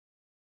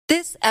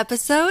This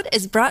episode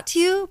is brought to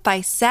you by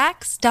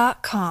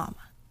Sax.com.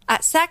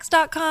 At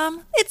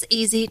Sax.com, it's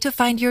easy to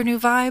find your new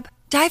vibe.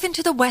 Dive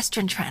into the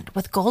Western trend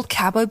with gold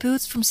cowboy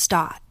boots from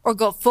Stott, or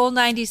go full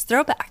 90s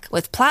throwback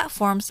with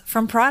platforms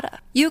from Prada.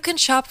 You can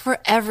shop for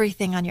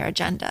everything on your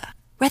agenda,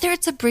 whether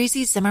it's a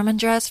breezy Zimmermann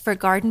dress for a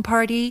garden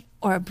party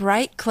or a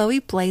bright Chloe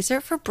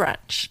blazer for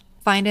brunch.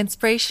 Find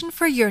inspiration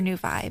for your new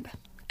vibe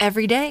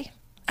every day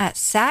at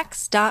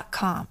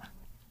Sax.com.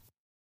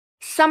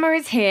 Summer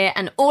is here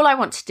and all I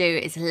want to do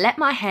is let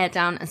my hair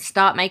down and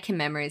start making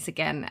memories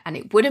again, and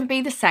it wouldn't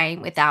be the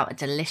same without a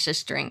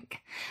delicious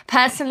drink.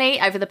 Personally,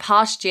 over the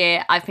past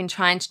year, I've been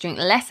trying to drink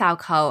less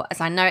alcohol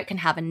as I know it can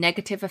have a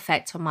negative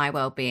effect on my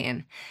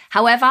well-being.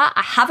 However,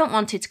 I haven't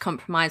wanted to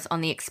compromise on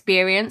the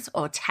experience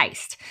or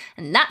taste,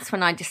 and that's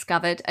when I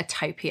discovered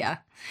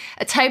Utopia.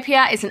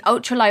 Utopia is an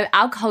ultra-low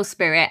alcohol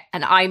spirit,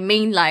 and I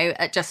mean low,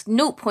 at just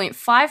 0.5%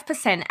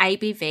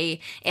 ABV.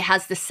 It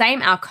has the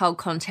same alcohol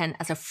content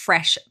as a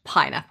fresh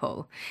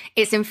pineapple.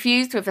 It's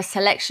infused with a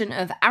selection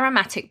of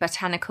aromatic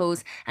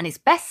botanicals and is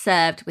best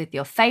served with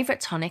your favourite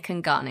tonic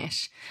and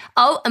garnish.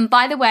 Oh, and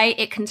by the way,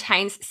 it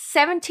contains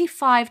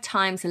 75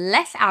 times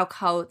less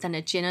alcohol than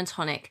a gin and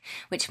tonic,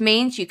 which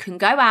means you can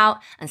go out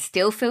and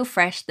still feel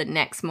fresh the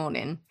next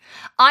morning.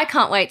 I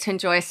can't wait to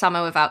enjoy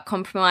summer without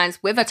compromise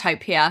with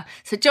Utopia.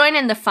 So join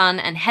in the fun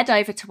and head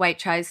over to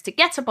Waitrose to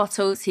get a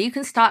bottle so you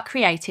can start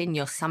creating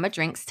your summer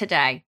drinks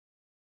today.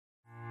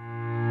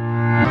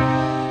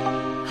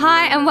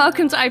 Hi and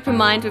welcome to Open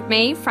Mind with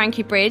me,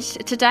 Frankie Bridge.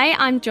 Today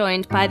I'm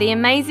joined by the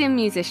amazing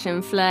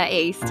musician Fleur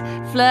East.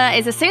 Fleur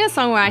is a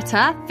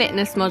singer-songwriter,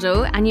 fitness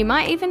model, and you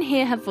might even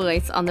hear her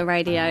voice on the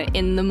radio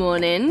in the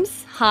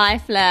mornings. Hi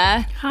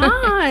Fleur.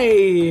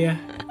 Hi.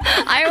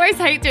 I always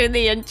hate doing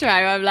the intro.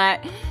 I'm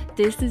like,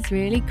 this is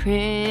really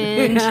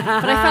cringe.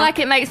 But I feel like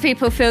it makes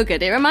people feel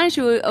good. It reminds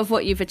you of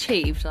what you've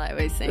achieved, I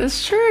always think.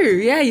 That's true.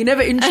 Yeah, you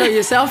never intro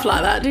yourself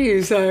like that, do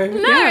you? So no,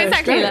 yeah,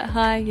 exactly. Like,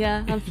 hi,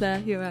 yeah, I'm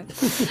Fleur. You're right.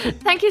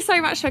 Thank you so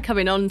much for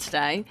coming on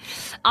today.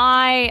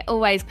 I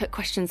always put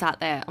questions out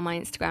there on my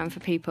Instagram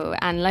for people,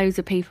 and loads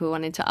of people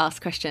wanted to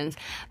ask questions.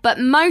 But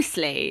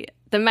mostly,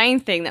 the main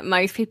thing that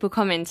most people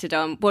commented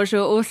on was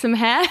your awesome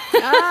hair.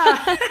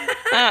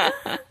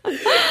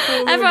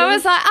 Everyone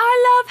was like, I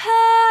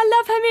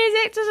love her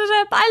music,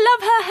 but I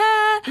love her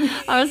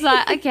hair. I was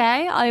like,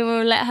 okay, I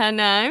will let her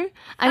know.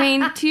 I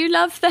mean, do you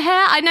love the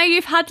hair? I know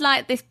you've had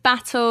like this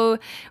battle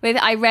with,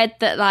 I read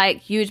that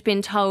like you'd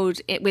been told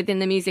it within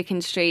the music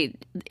industry,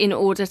 in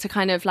order to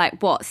kind of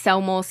like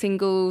sell more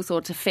singles or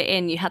to fit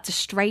in, you had to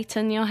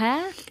straighten your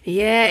hair.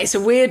 Yeah, it's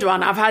a weird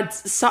one. I've had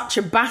such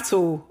a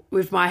battle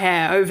with my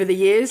hair over the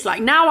years.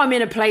 Like now I'm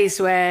in a place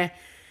where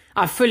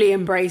I fully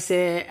embrace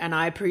it and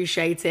I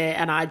appreciate it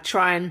and I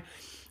try and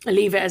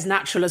leave it as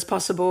natural as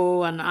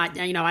possible, and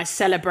I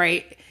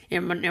celebrate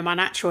my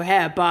natural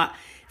hair. But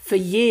for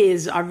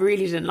years I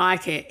really didn't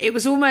like it. It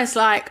was almost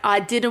like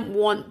I didn't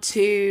want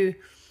to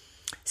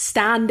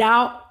stand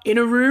out in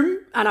a room,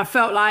 and I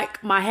felt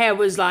like my hair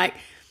was like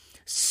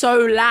so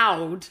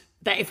loud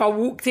that if I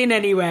walked in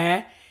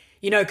anywhere,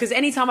 because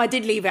anytime I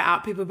did leave it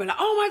out, people would be like,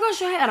 oh my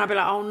gosh, your hair. And I'd be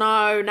like, oh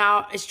no,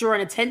 now it's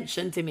drawing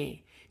attention to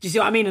me. Do you see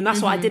what I mean? And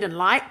that's what I didn't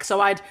like. So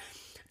I'd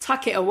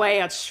tuck it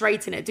away, I'd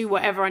straighten it, do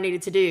whatever I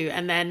needed to do.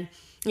 And then,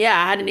 I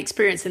had an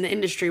experience in the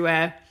industry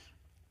where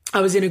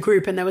I was in a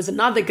group and there was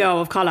another girl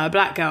of colour, a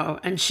black girl,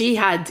 and she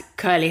had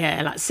curly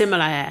hair, like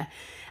similar hair.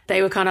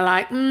 They were kind of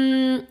like,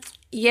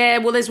 yeah,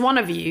 well, there's one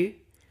of you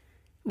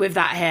with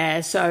that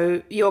hair,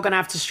 so you're going to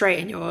have to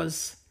straighten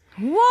yours.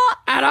 What?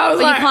 And I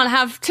was like, you can't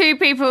have two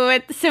people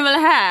with similar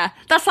hair.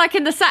 That's like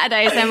in the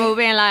Saturdays, then we'll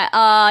be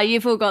like,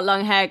 you've all got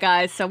long hair,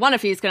 guys, so one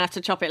of you's gonna have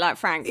to chop it like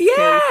Frank. Yeah.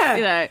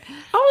 I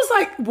was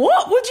like,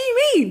 what do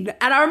you mean?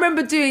 And I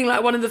remember doing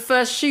like one of the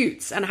first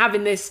shoots and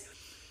having this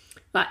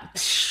like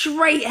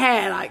straight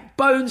hair, like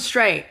bone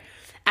straight,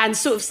 and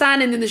sort of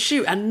standing in the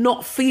shoot and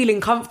not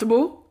feeling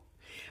comfortable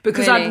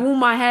because Really? I'd worn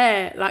my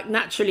hair like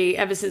naturally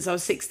ever since I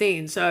was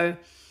 16. So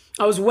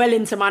I was well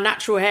into my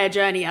natural hair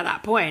journey at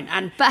that point.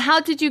 But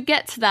how did you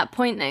get to that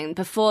point then,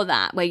 before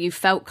that, where you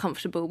felt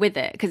comfortable with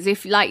it? Because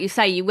if, like you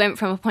say, you went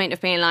from a point of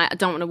being like, I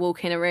don't want to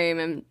walk in a room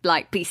and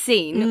like be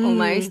seen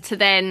almost, to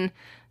then,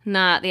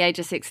 nah, at the age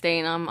of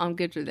 16, I'm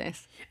good with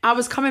this. I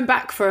was coming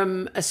back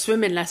from a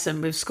swimming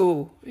lesson with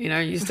school.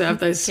 Used to have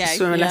those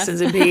swimming lessons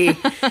in PE.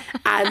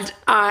 And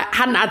I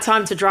hadn't had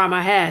time to dry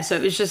my hair. So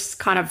it was just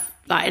kind of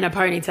like in a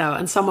ponytail.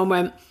 And someone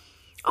went,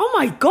 oh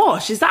my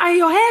gosh, is that how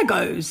your hair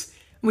goes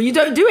when you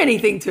don't do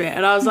anything to it?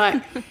 And I was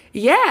like,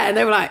 yeah. And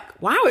they were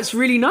like, wow, it's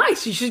really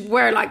nice. You should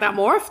wear it like that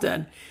more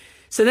often.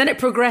 So then it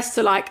progressed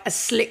to like a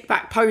slick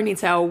back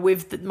ponytail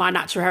with my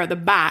natural hair at the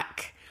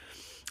back.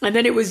 And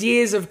then it was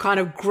years of kind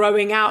of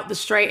growing out the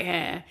straight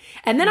hair.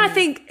 And then I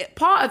think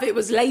part of it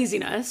was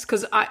laziness,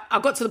 because I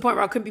got to the point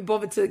where I couldn't be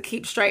bothered to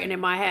keep straightening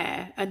my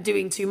hair and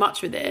doing too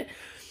much with it.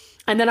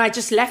 And then I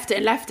just left it.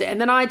 And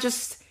then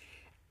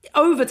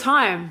over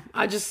time,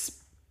 I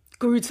just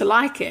grew to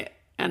like it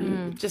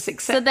and just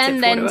accept it. So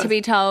then to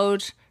be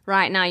told,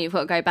 right now you've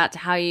got to go back to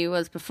how you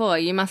was before.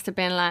 You must have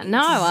been like, no,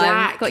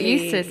 I've got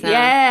used to this now.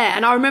 Yeah,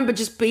 and I remember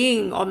just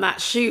being on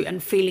that shoot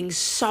and feeling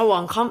so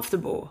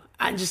uncomfortable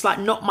and just like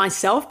not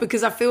myself,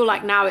 because I feel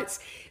like now it's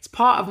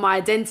part of my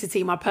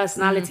identity, my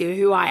personality, of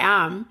who I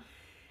am.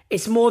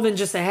 It's more than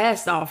just a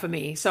hairstyle for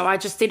me. So I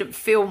just didn't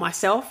feel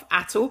myself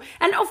at all.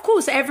 And of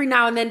course, every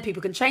now and then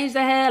people can change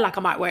their hair. Like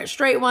I might wear it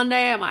straight one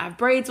day, I might have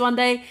braids one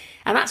day,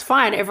 and that's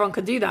fine. Everyone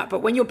can do that.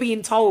 But when you're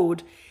being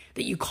told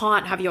that you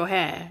can't have your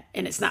hair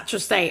in its natural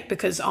state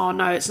because, oh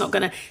no, it's not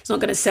gonna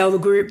sell the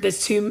group,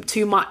 there's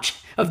too much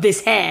of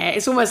this hair,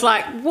 it's almost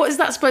like, what is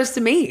that supposed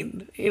to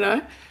mean, you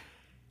know?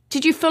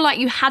 Did you feel like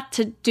you had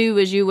to do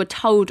as you were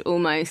told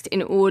almost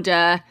in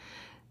order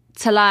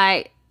to,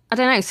 like, I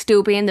don't know,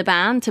 still be in the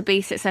band, to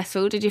be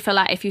successful? Did you feel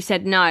like if you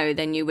said no,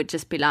 then you would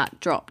just be like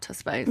dropped, I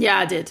suppose? Yeah,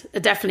 I did. I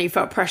definitely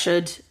felt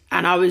pressured,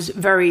 and I was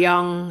very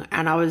young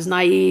and I was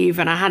naive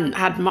and I hadn't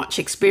had much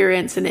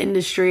experience in the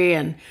industry,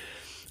 and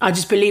I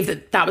just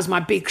believed that was my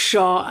big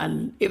shot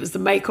and it was the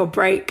make or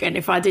break. And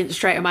if I didn't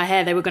straighten my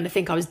hair, they were going to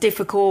think I was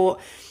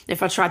difficult.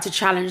 If I tried to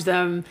challenge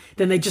them,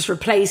 then they just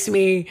replace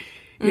me.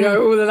 You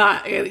know, all of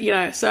that, you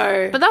know,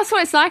 so... But that's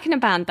what it's like in a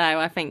band, though,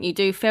 I think. You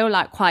do feel,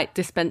 like, quite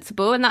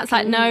dispensable. And that's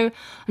like, no,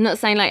 I'm not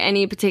saying, like,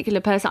 any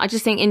particular person. I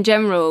just think, in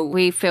general,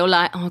 we feel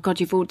like, oh,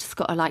 God, you've all just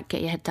got to, like, get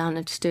your head down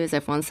and just do as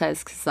everyone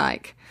says. Because,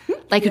 like,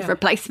 they could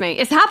replace me.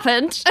 It's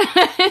happened.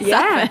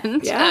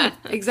 Happened. Yeah,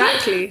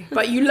 exactly.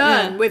 But you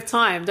learn with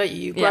time, don't you?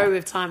 You grow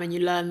with time, and you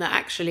learn that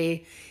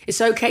actually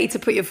it's okay to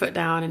put your foot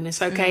down, and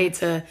it's okay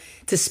to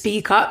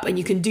speak up, and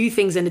you can do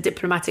things in a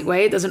diplomatic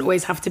way. It doesn't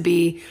always have to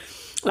be...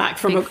 like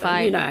from big a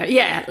fight. You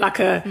know, like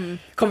a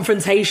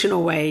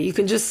confrontational way. You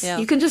can just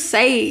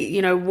say,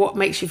 you know, what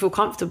makes you feel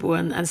comfortable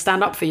and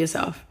stand up for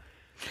yourself.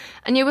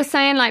 And you were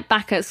saying, like,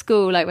 back at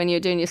school, like when you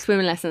were doing your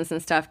swimming lessons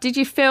and stuff, did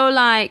you feel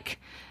like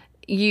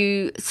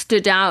you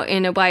stood out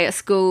in a way at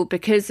school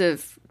because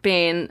of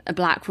being a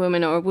black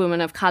woman or a woman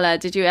of colour?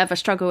 Did you ever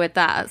struggle with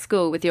that at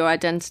school, with your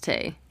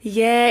identity?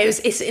 Yeah,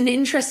 it's an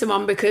interesting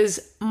one, because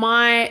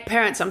my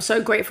parents, I'm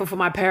so grateful for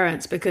my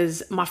parents,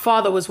 because my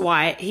father was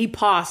white. He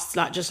passed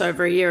like just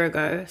over a year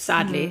ago,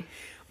 sadly.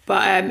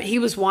 But he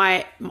was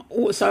white.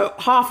 So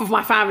half of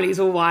my family is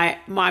all white.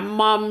 My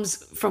mum's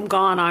from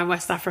Ghana in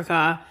West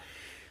Africa.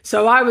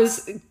 So I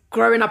was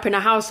growing up in a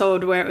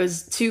household where it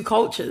was two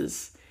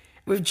cultures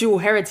with dual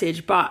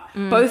heritage, but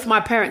both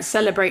my parents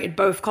celebrated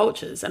both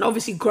cultures. And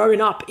obviously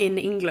growing up in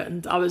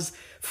England, I was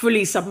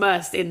fully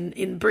submersed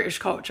in British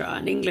culture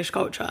and English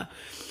culture.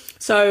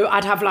 So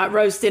I'd have like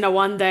roast dinner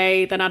one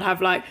day, then I'd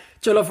have like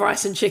jollof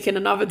rice and chicken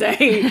another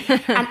day,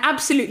 and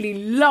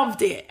absolutely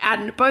loved it.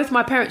 And both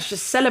my parents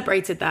just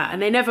celebrated that,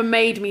 and they never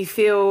made me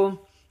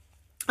feel,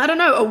 I don't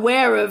know,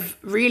 aware of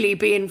really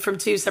being from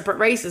two separate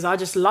races. I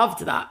just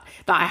loved that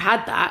I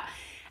had that.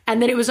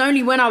 And then it was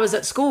only when I was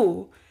at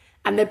school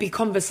and there'd be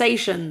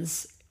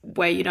conversations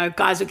where, you know,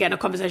 guys would get in a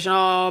conversation,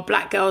 oh,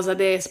 black girls are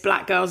this,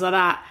 black girls are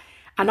that.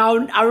 And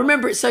I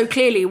remember it so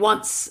clearly.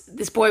 Once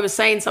this boy was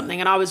saying something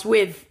and I was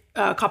with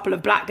a couple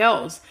of black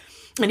girls,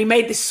 and he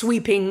made this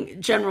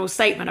sweeping general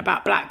statement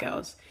about black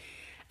girls.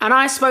 And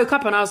I spoke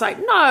up and I was like,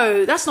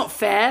 no, that's not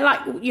fair. Like,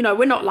 you know,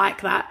 we're not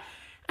like that.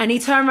 And he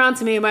turned around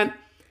to me and went,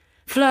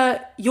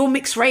 Fleur, you're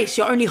mixed race.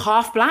 You're only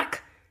half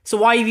black. So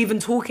why are you even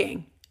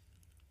talking?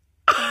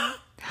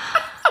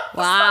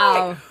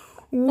 Wow. Like,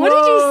 what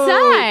did you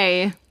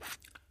say?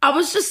 I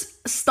was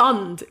just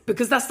stunned,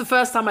 because that's the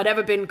first time I'd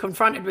ever been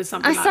confronted with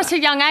something At like such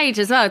a young age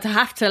as well, to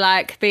have to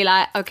like be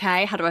like,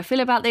 okay, how do I feel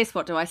about this?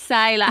 What do I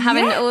say? Like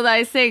having all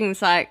those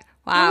things, like,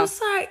 wow. I was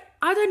like,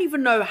 I don't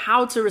even know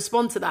how to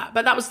respond to that.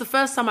 But that was the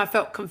first time I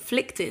felt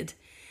conflicted.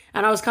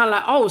 And I was kind of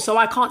like, oh, so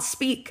I can't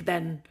speak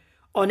then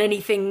on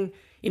anything,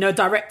 you know,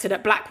 directed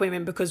at black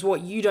women, because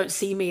what, you don't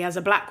see me as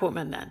a black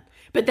woman then.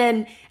 But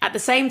then at the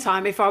same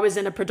time, if I was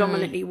in a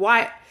predominantly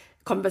white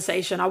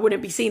conversation, I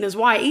wouldn't be seen as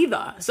white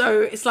either.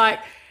 So it's like,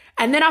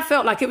 and then I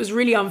felt like it was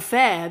really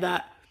unfair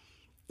that,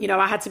 you know,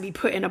 I had to be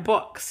put in a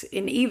box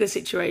in either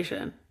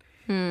situation.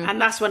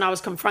 And that's when I was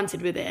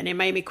confronted with it, and it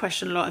made me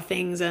question a lot of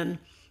things. And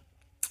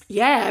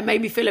yeah, it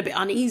made me feel a bit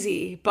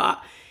uneasy,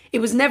 but it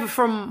was never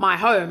from my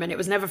home and it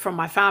was never from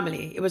my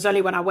family. It was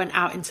only when I went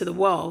out into the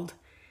world,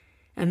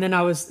 and then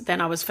I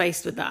was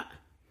faced with that.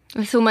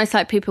 It's almost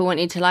like people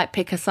want you to like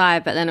pick a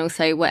side, but then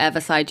also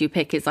whatever side you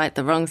pick is like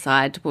the wrong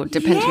side, well,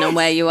 depending on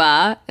where you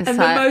are. It's and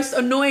like... the most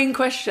annoying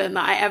question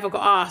that I ever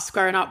got asked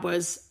growing up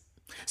was,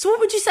 so what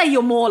would you say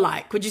you're more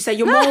like? Would you say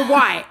you're more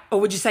white,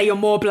 or would you say you're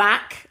more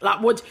black? Like,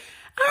 what?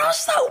 And I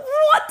was like,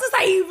 what does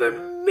that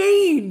even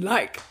mean?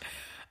 Like,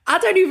 I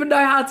don't even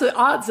know how to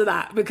answer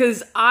that,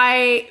 because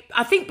I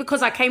think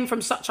because I came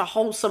from such a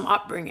wholesome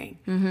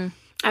upbringing.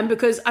 And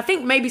because I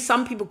think maybe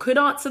some people could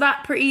answer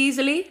that pretty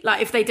easily,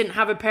 like if they didn't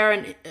have a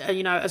parent,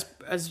 you know,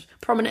 as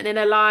prominent in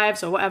their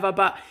lives or whatever.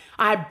 But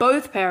I had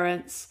both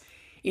parents,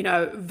 you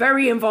know,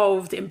 very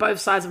involved in both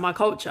sides of my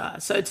culture.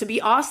 So to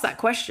be asked that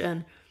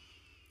question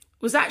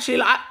was actually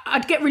like,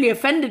 I'd get really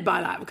offended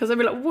by that, because I'd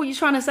be like, what are you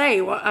trying to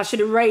say? What, I should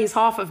erase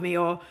half of me,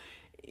 or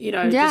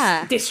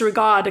just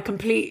disregard a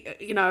complete,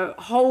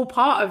 whole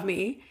part of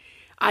me.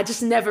 I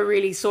just never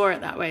really saw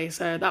it that way.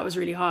 So that was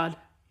really hard.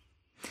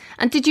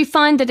 And did you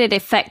find that it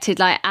affected,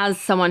 like, as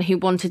someone who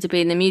wanted to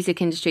be in the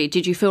music industry,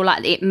 did you feel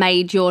like it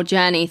made your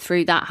journey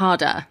through that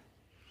harder?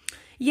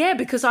 Yeah,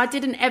 because I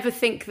didn't ever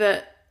think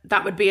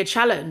that would be a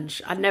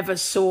challenge. I never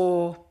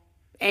saw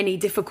any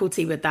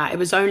difficulty with that. It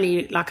was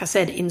only, like I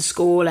said, in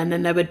school. And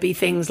then there would be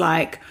things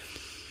like,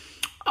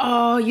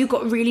 oh, you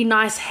got really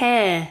nice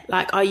hair.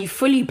 Like, are you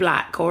fully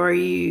black or are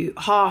you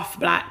half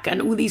black?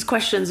 And all these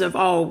questions of,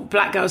 oh,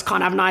 black girls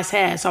can't have nice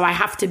hair, so I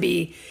have to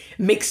be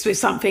mixed with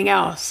something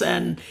else.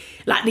 And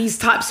like these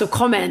types of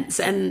comments,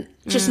 and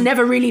just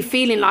never really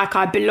feeling like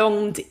I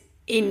belonged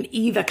in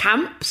either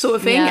camp, sort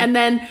of thing.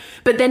 Yeah.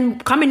 But then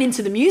coming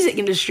into the music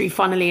industry,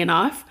 funnily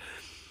enough,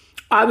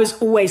 I was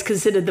always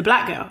considered the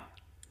black girl.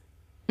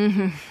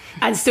 Mm-hmm.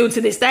 And still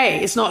to this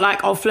day, it's not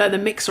like, oh, Fleur the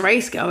mixed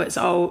race girl, it's,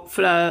 oh,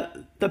 Fleur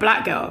the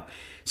black girl.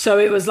 So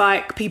it was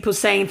like people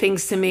saying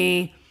things to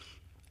me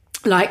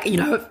like,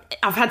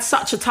 I've had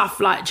such a tough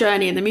like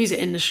journey in the music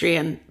industry,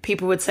 and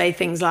people would say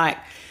things like,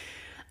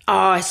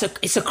 oh,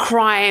 it's a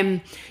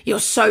crime, you're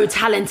so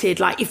talented,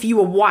 like if you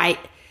were white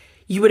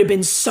you would have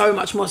been so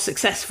much more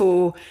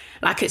successful,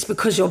 like it's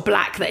because you're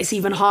black that it's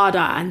even harder.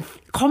 And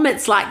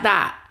comments like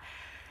that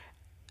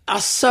are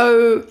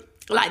so,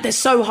 like, they're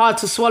so hard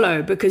to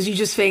swallow, because you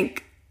just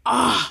think,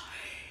 that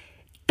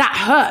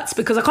hurts,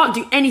 because I can't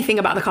do anything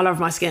about the colour of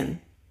my skin.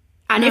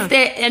 And if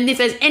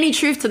there's any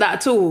truth to that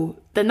at all,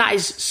 then that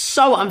is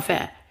so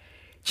unfair.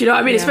 Do you know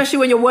what I mean? Yeah. Especially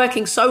when you're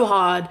working so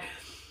hard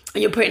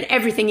and you're putting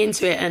everything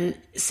into it, and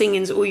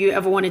singing's all you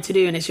ever wanted to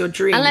do, and it's your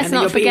dream. And let's and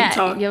then not forget,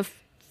 you're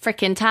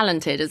freaking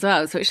talented as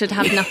well, so it should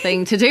have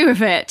nothing to do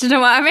with it. Do you know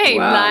what I mean?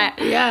 Well,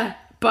 yeah.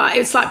 But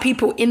it's like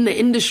people in the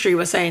industry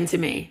were saying to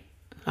me,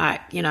 like,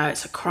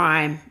 it's a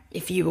crime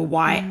if you were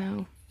white.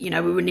 We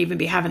wouldn't even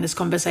be having this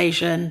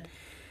conversation.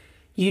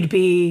 You'd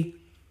be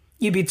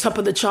top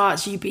of the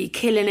charts, you'd be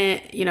killing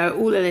it,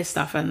 all of this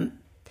stuff. And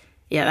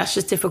yeah, that's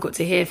just difficult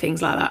to hear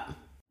things like that.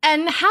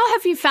 And how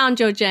have you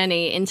found your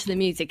journey into the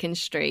music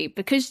industry?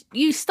 Because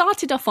you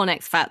started off on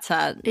X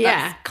Factor.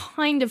 That's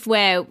kind of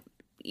where,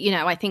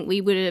 I think we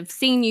would have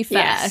seen you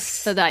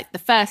first for like the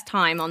first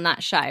time on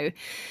that show.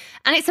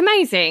 And it's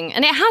amazing.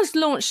 And it has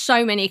launched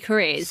so many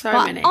careers. But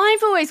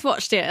I've always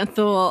watched it and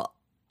thought,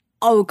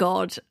 oh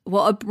God,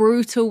 what a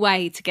brutal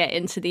way to get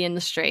into the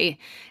industry.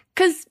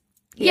 Because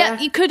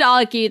you could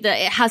argue that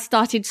it has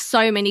started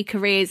so many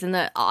careers, and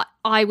that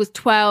I was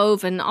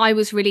 12 and I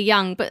was really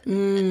young. But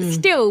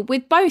still,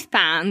 with both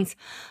bands,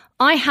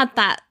 I had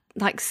that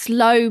like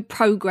slow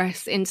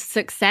progress into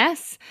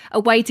success, a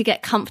way to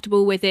get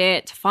comfortable with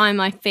it, to find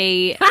my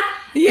feet.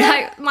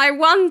 Like, my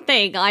one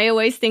thing I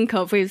always think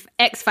of with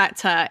X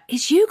Factor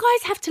is you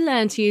guys have to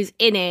learn to use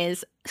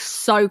in-ears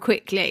so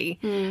quickly.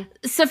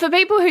 So for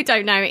people who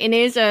don't know,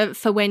 in-ears are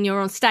for when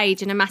you're on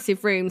stage in a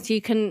massive room, so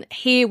you can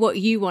hear what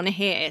you want to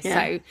hear.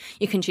 So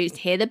you can choose to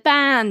hear the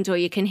band, or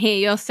you can hear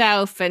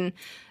yourself, and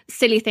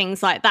silly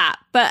things like that.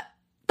 But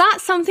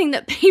that's something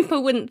that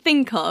people wouldn't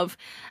think of.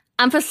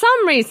 And for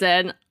some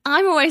reason,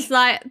 I'm always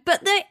like,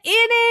 but the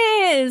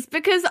in-ears,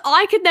 because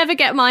I could never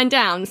get mine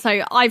down.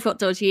 So I've got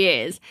dodgy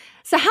ears.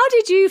 So how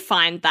did you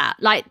find that?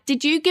 Like,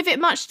 did you give it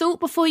much thought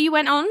before you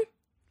went on?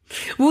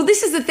 Well,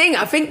 this is the thing.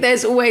 I think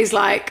there's always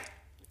like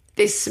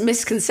this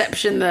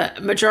misconception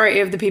that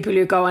majority of the people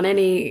who go on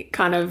any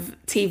kind of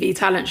TV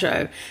talent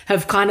show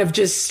have kind of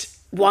just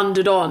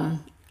wandered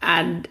on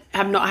and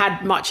have not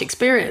had much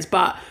experience.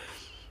 But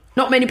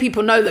not many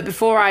people know that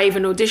before I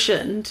even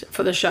auditioned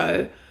for the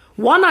show,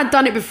 one, I'd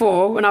done it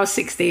before when I was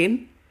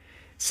 16.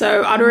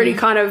 So I'd already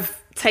kind of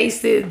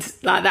tasted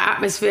like the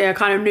atmosphere,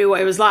 kind of knew what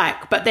it was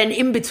like. But then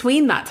in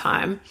between that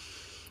time,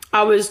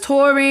 I was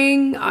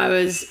touring, I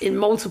was in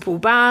multiple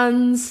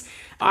bands,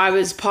 I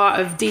was part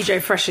of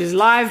DJ Fresh's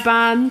live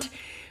band,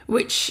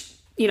 which,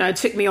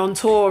 took me on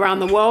tour around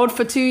the world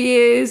for 2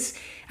 years.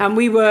 And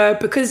we were,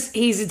 because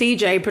he's a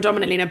DJ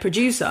predominantly and a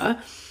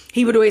producer,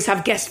 he would always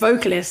have guest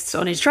vocalists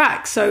on his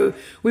tracks. So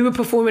we were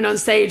performing on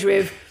stage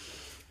with,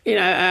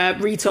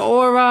 Rita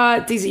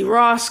Ora, Dizzy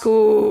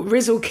Rascal,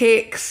 Rizzle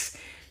Kicks,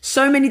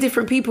 so many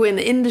different people in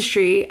the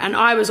industry, and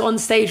I was on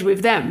stage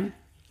with them.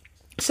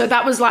 So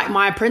that was like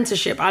my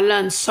apprenticeship. I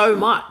learned so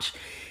much.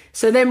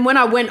 So then when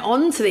I went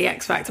on to the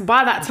X Factor,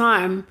 by that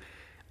time,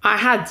 I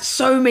had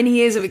so many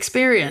years of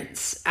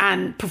experience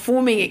and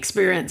performing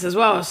experience as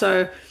well.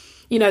 So,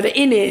 the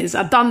in-ears,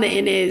 I've done the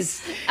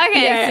in-ears.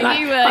 Okay,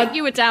 so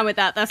you were down with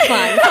that. That's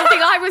fine. Something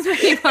I was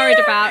really worried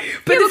about.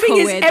 But the thing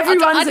is,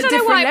 everyone's at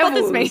different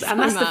levels. And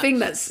that's the thing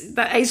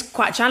that is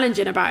quite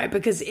challenging about it,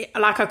 because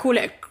I call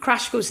it a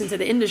crash course into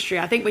the industry.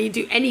 I think when you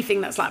do anything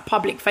that's like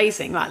public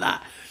facing like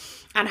that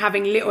and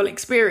having little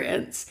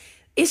experience,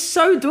 it's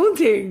so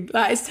daunting.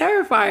 Like, it's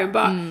terrifying,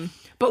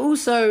 but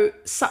also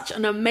such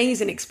an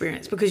amazing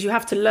experience, because you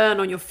have to learn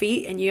on your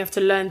feet and you have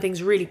to learn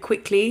things really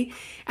quickly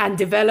and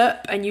develop,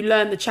 and you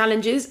learn the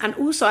challenges. And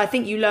also I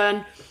think you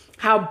learn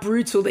how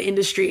brutal the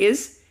industry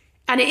is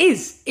And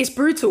it's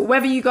brutal.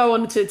 Whether you go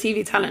on to a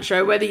TV talent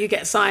show, whether you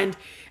get signed,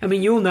 I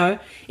mean, you'll know,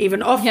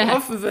 even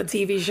off of a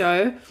TV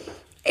show,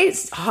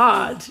 it's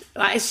hard.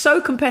 Like, it's so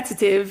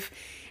competitive.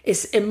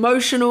 It's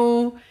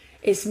emotional.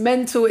 It's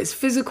mental. It's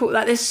physical.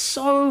 Like, there's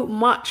so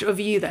much of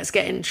you that's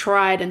getting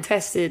tried and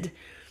tested.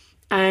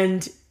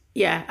 And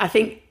yeah, I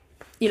think,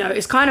 you know,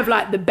 it's kind of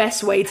like the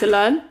best way to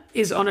learn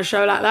is on a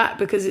show like that,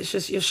 because it's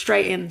just, you're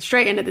straight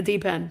in at the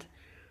deep end.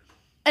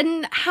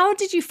 And how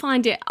did you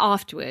find it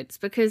afterwards?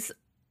 Because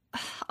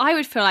I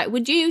would feel like,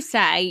 would you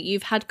say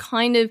you've had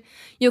kind of,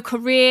 your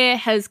career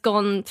has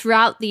gone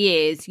throughout the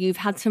years, you've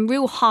had some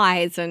real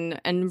highs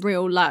and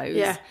real lows.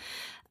 Yeah.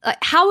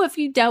 Like, how have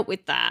you dealt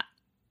with that?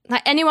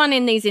 Like, anyone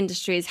in these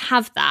industries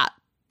have that,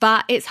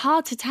 but it's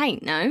hard to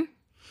take, no?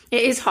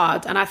 It is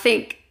hard. And I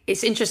think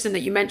it's interesting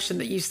that you mentioned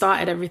that you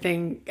started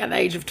everything at the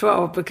age of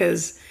 12,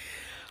 because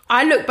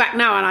I look back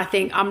now and I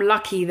think I'm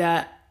lucky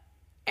that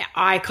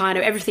I kind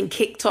of, everything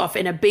kicked off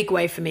in a big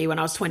way for me when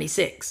I was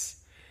 26.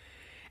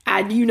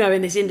 And you know,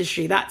 in this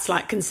industry, that's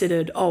like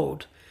considered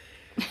old.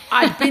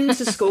 I'd been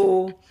to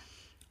school.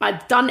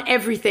 I'd done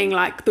everything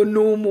like the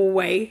normal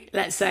way,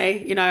 let's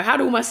say. You know,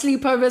 had all my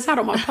sleepovers, had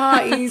all my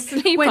parties,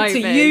 went to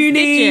uni.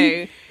 Did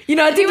you? You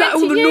know, I did like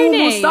all the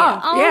normal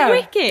stuff. Oh, yeah,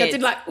 wicked. I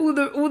did like all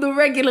the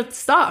regular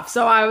stuff.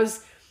 So I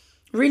was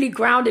really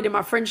grounded in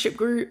my friendship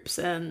groups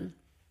and,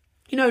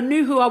 you know,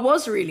 knew who I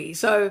was really.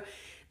 So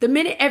the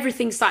minute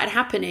everything started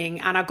happening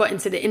and I got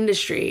into the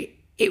industry,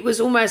 it was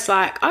almost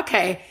like,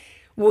 okay,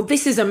 well,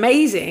 this is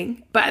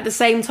amazing. But at the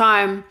same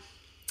time,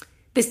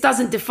 this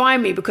doesn't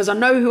define me because I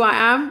know who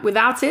I am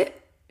without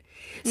it.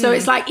 So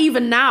it's like,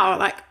 even now,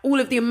 like all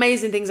of the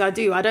amazing things I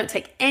do, I don't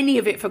take any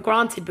of it for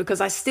granted,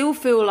 because I still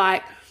feel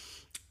like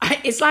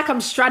it's like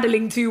I'm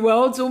straddling two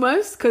worlds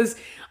almost, because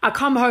I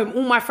come home,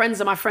 all my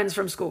friends are my friends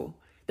from school.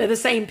 They're the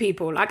same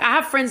people. Like, I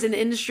have friends in the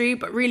industry,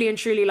 but really and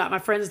truly, like, my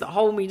friends that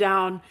hold me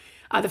down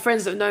are the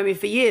friends that know me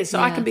for years. So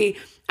I can be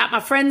at my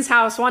friend's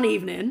house one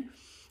evening,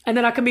 and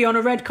then I can be on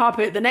a red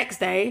carpet the next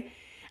day,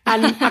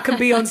 and I can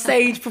be on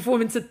stage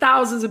performing to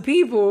thousands of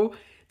people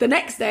the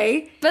next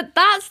day. But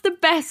that's the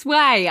best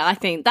way, I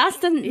think. That's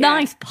the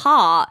nice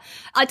part.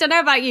 I don't know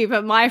about you,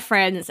 but my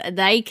friends,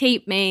 they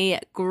keep me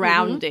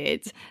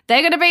grounded.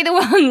 They're going to be the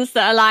ones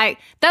that are like,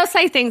 they'll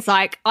say things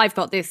like, I've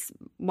got this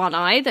one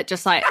eye that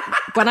just like,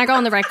 when I go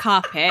on the red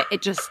carpet,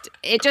 it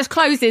just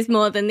closes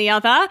more than the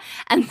other.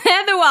 And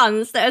they're the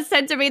ones that are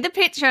sending me the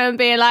picture and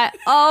being like,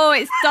 oh,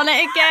 it's done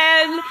it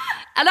again.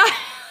 And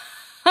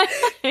That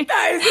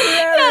is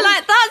yeah,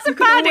 like, that's a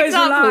bad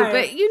example,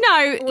 but you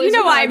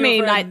know what I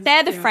mean. Like,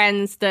 they're the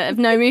friends that have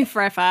known me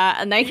forever,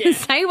 and they can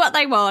say what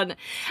they want.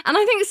 And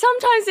I think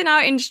sometimes in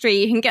our industry,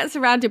 you can get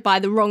surrounded by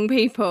the wrong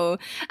people.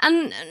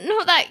 And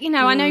not that, you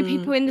know, I know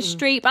people in the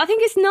street, but I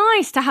think it's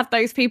nice to have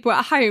those people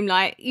at home.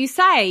 Like you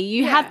say,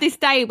 you have this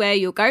day where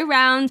you'll go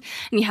round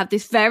and you have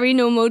this very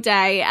normal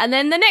day, and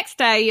then the next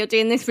day you're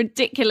doing this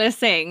ridiculous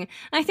thing.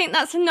 I think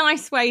that's a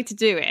nice way to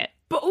do it.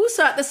 But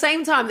also at the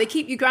same time, they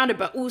keep you grounded.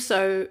 But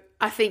also,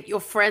 I think your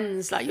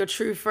friends, like your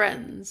true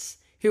friends,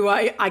 who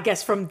are, I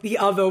guess, from the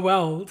other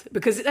world,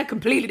 because they're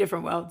completely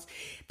different worlds,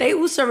 they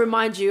also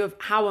remind you of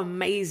how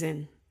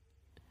amazing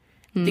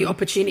the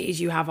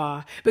opportunities you have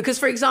are. Because,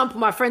 for example,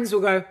 my friends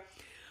will go,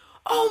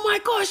 oh my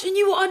gosh, and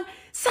you were on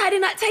Saturday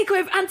Night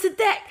Takeaway with Ante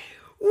Deck.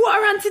 What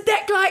are Ante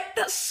Deck like?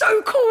 That's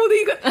so cool that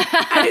you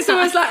got. And it's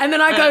almost like, and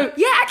then I go,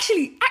 yeah,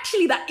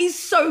 actually, that is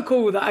so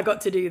cool that I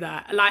got to do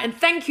that. Like, and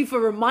thank you for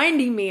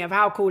reminding me of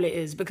how cool it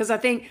is, because I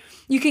think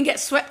you can get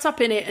swept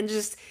up in it and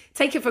just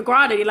take it for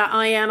granted. You're like,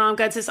 oh yeah, and I'm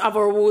going to this other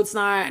awards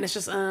night, and it's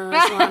just, it's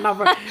not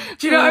another.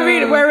 Do you know what I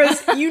mean?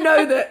 Whereas you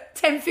know that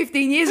 10,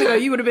 15 years ago,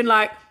 you would have been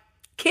like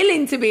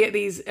killing to be at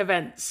these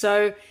events.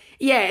 So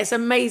yeah, it's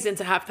amazing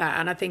to have that.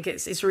 And I think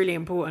it's really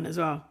important as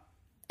well.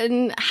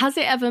 And has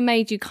it ever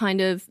made you kind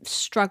of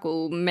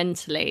struggle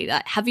mentally?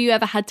 Like, have you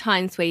ever had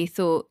times where you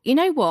thought, you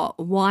know what,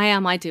 why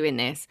am I doing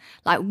this?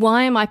 Like,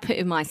 why am I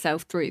putting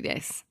myself through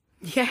this?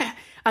 Yeah,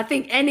 I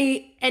think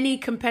any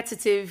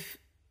competitive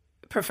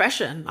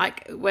profession,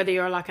 like whether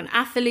you're like an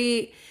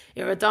athlete,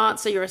 you're a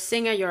dancer, you're a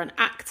singer, you're an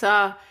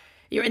actor,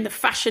 you're in the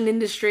fashion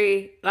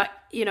industry, like,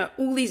 you know,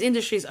 all these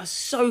industries are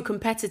so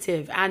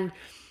competitive, and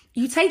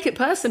you take it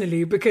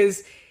personally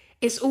because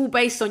it's all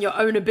based on your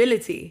own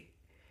ability.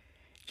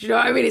 Do you know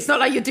what I mean? It's not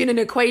like you're doing an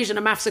equation,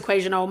 a maths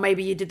equation. Oh,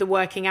 maybe you did the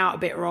working out a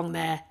bit wrong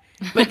there,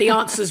 but the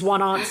answer's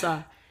one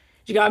answer.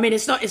 Do you know what I mean?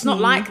 It's not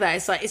like that.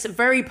 It's like, it's a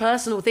very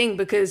personal thing,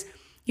 because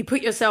you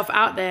put yourself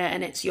out there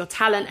and it's your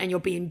talent and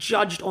you're being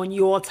judged on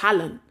your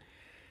talent.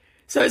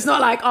 So it's not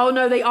like, oh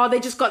no, they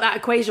just got that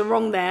equation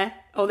wrong there,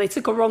 or they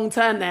took a wrong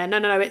turn there.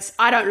 No. It's,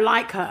 I don't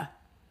like her.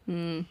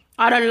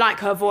 I don't like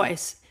her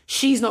voice.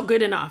 She's not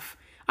good enough.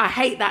 I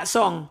hate that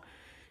song.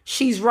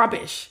 She's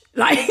rubbish.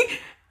 Like,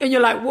 and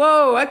you're like,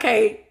 whoa,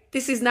 okay,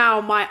 this is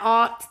now my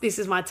art, this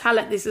is my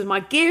talent, this is my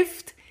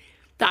gift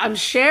that I'm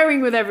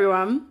sharing with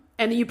everyone.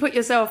 And you put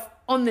yourself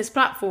on this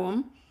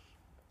platform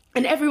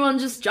and everyone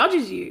just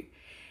judges you.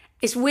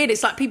 It's weird.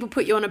 It's like people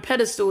put you on a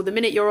pedestal the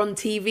minute you're on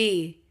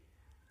TV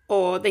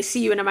or they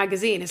see you in a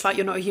magazine. It's like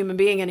you're not a human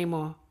being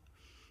anymore.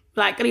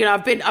 Like, you know,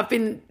 I've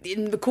been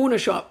in the corner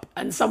shop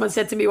and someone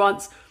said to me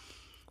once,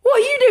 "What are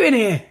you doing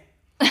here?"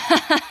 And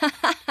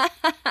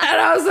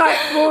I was like,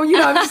 "Well, you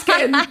know, I'm just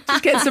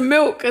getting some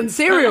milk and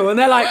cereal." And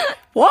they're like,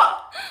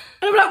 "What?"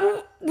 And I'm like,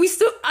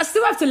 "Well, I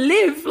still have to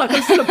live. Like,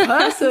 I'm still a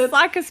person." It's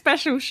like a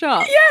special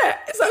shop. Yeah,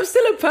 it's like I'm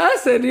still a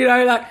person, you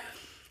know, like,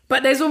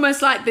 but there's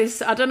almost like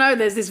this, I don't know,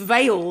 there's this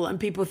veil, and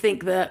people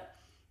think that,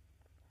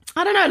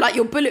 I don't know, like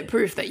you're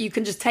bulletproof, that you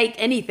can just take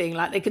anything,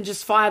 like they can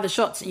just fire the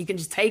shots and you can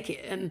just take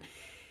it. And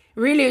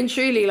really and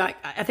truly, like,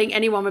 I think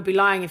anyone would be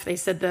lying if they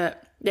said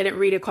that they didn't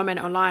read a comment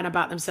online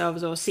about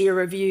themselves or see a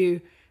review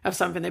of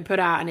something they put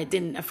out and it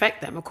didn't affect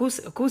them. Of course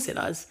it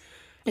does.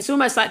 It's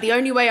almost like the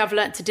only way I've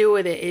learned to deal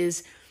with it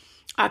is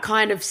I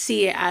kind of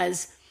see it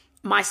as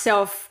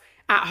myself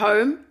at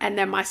home and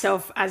then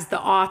myself as the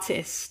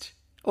artist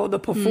or the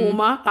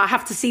performer. I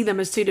have to see them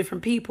as two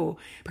different people,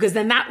 because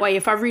then that way,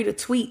 if I read a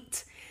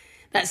tweet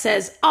that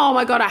says, "Oh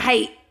my God, I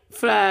hate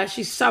Fleur,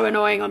 she's so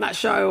annoying on that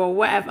show," or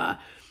whatever,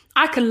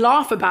 I can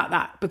laugh about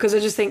that, because I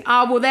just think,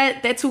 oh, well,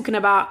 they're talking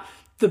about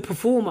the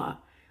performer,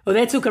 or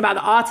they're talking about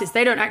the artist.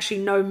 They don't actually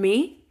know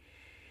me.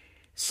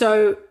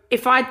 So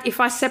if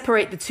I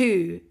separate the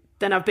two,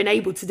 then I've been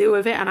able to deal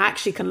with it, and I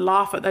actually can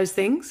laugh at those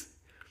things,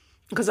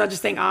 because I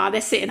just think, they're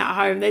sitting at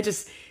home, they're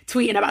just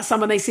tweeting about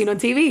someone they've seen on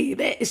TV.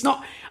 It's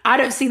not, I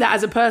don't see that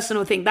as a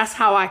personal thing. That's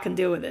how I can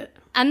deal with it.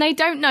 And they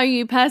don't know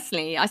you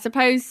personally, I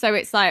suppose. So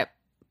it's like,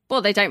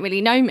 well, they don't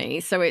really know me,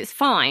 so it's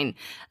fine.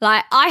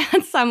 Like, I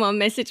had someone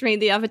message me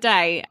the other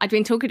day. I'd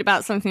been talking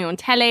about something on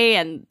telly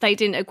and they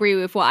didn't agree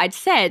with what I'd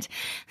said.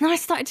 And I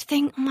started to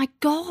think, oh my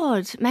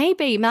God,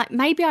 maybe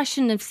I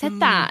shouldn't have said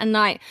that. And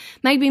like,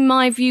 maybe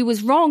my view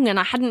was wrong and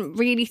I hadn't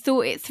really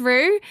thought it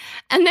through.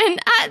 And then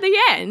at the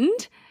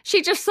end,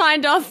 she just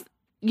signed off,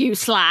 "You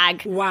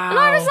slag." Wow. And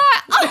I was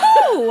like,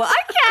 oh,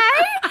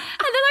 okay.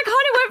 And then I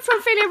kind of went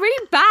from feeling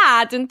really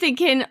bad and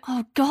thinking,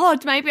 oh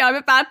God, maybe I'm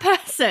a bad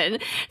person, to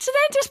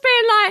then just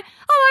being like,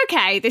 oh,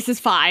 okay, this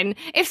is fine.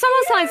 If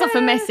someone signs off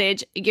a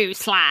message, "You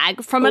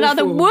slag," from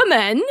another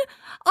woman,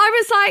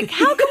 I was like,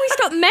 how can we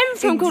stop men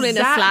from calling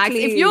us slags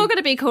if you're going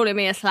to be calling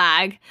me a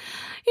slag?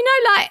 You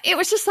know, like, it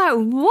was just like,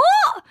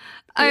 what?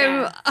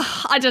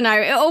 I don't know.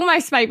 It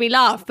almost made me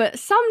laugh. But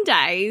some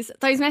days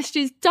those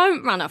messages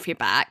don't run off your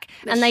back.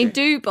 That's and they true.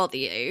 do bother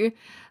you.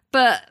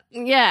 But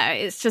yeah,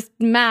 it's just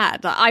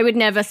mad. Like, I would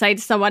never say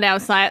to someone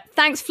else, like,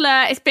 "Thanks,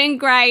 Fleur. It's been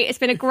great. It's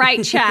been a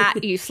great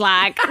chat, you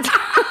slag."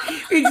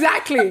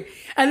 Exactly.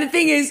 And the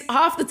thing is,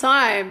 half the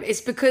time,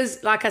 it's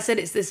because, like I said,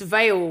 it's this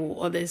veil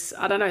or this,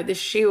 I don't know, this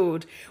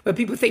shield where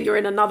people think you're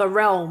in another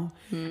realm.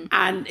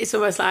 And it's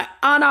almost like,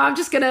 oh no, I'm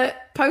just going to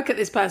poke at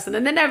this person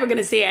and they're never going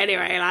to see it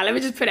anyway. Like, let me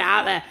just put it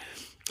out there.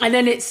 And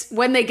then it's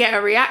when they get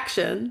a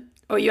reaction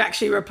or you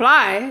actually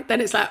reply, then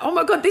it's like, oh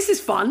my God, this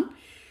is fun.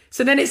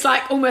 So then it's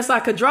like almost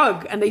like a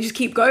drug, and they just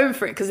keep going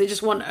for it because they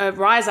just want a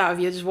rise out of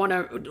you, just want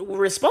a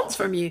response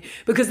from you,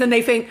 because then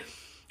they think,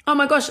 oh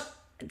my gosh,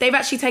 they've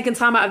actually taken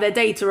time out of their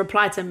day to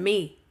reply to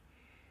me.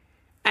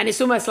 And it's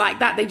almost like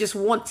that. They just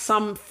want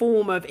some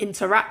form of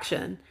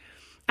interaction,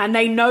 and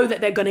they know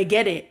that they're going to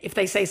get it if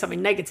they say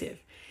something negative.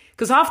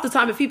 Because half the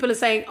time, if people are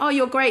saying, "Oh,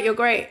 you're great,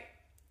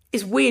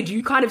 it's weird.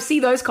 You kind of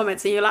see those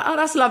comments and you're like, oh,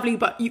 that's lovely.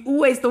 But you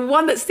always, the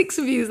one that sticks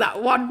with you is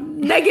that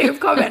one negative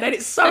comment, and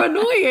it's so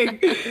annoying.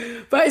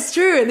 But it's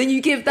true. And then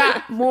you give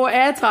that more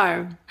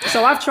airtime.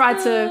 So I've tried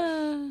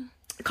to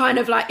kind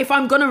of like, if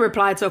I'm going to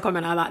reply to a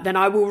comment like that, then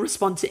I will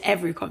respond to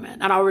every comment,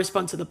 and I'll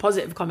respond to the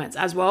positive comments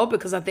as well,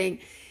 because I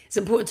think it's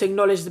important to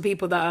acknowledge the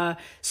people that are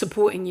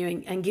supporting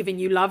you and giving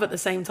you love at the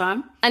same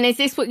time. And is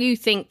this what you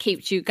think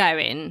keeps you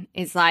going?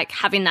 Is like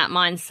having that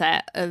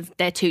mindset of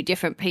they're two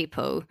different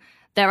people?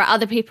 There are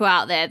other people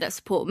out there that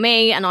support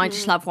me and I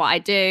just love what I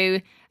do.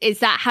 Is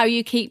that how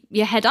you keep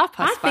your head up,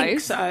 I suppose? I think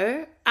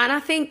so. And I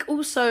think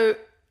also,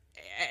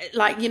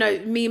 like, you know,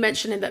 me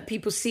mentioning that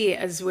people see it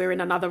as we're in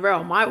another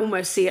realm, I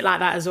almost see it like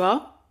that as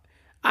well.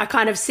 I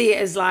kind of see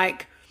it as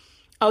like,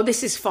 oh,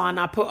 this is fun.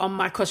 I put on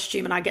my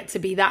costume and I get to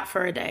be that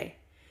for a day.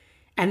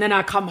 And then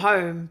I come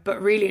home.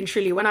 But really and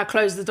truly, when I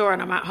close the door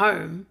and I'm at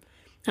home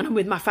and I'm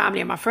with my family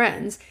and my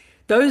friends,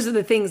 those are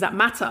the things that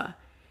matter.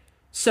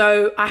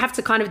 So I have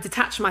to kind of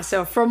detach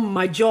myself from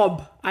my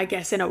job, I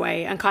guess, in a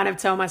way, and kind of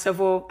tell myself,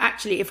 well,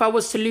 actually, if I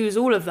was to lose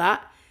all of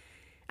that,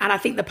 and I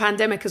think the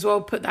pandemic as well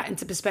put that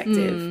into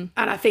perspective.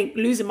 And I think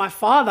losing my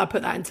father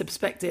put that into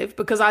perspective,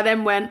 because I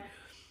then went,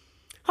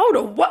 hold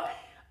on, what?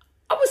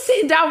 I was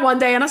sitting down one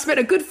day and I spent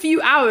a good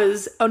few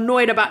hours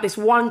annoyed about this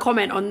one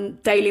comment on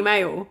Daily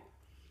Mail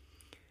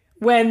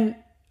when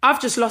I've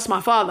just lost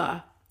my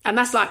father. And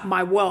that's like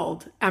my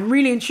world. And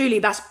really and truly,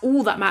 that's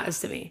all that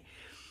matters to me.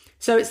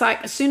 So it's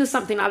like, as soon as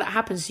something like that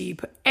happens to you,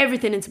 put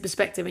everything into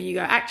perspective and you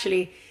go,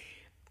 actually,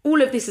 all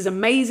of this is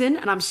amazing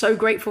and I'm so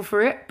grateful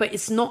for it, but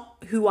it's not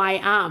who I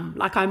am.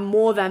 Like, I'm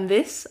more than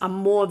this. I'm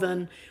more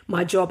than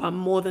my job. I'm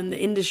more than the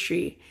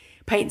industry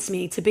paints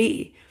me to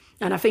be.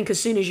 And I think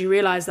as soon as you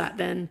realize that,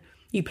 then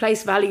you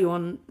place value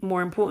on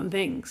more important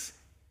things.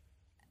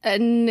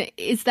 And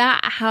is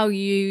that how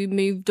you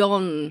moved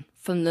on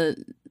from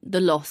the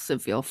loss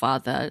of your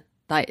father?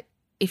 Like,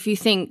 if you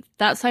think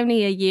that's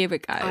only a year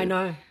ago. I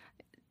know.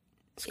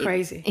 It's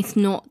crazy. It's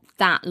not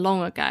that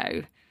long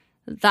ago.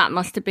 That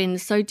must have been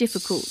so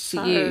difficult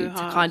for you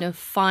to kind of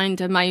find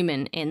a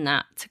moment in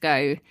that to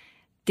go,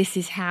 this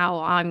is how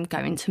I'm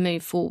going to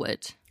move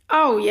forward.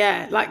 Oh,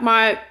 yeah. Like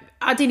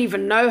I didn't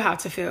even know how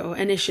to feel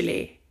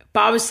initially.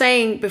 But I was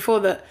saying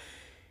before that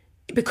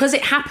because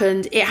it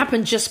happened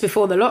just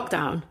before the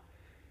lockdown.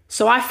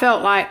 So I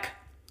felt like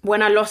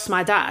when I lost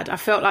my dad, I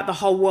felt like the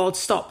whole world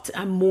stopped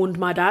and mourned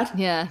my dad.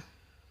 Yeah.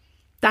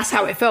 That's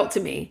how it felt to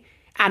me.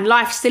 And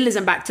life still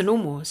isn't back to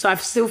normal. So I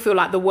still feel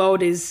like the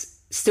world is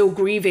still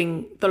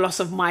grieving the loss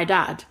of my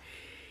dad.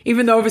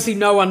 Even though obviously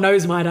no one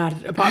knows my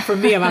dad apart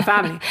from me and my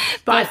family.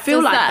 But I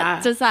feel like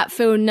that. Does that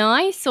feel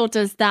nice or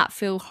does that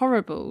feel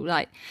horrible?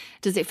 Like,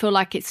 does it feel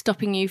like it's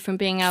stopping you from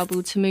being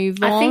able to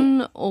move on?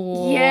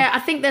 Yeah, I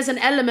think there's an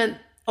element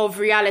of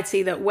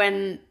reality that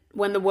when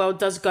the world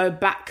does go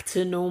back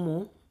to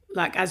normal,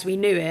 like as we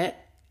knew it,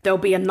 there'll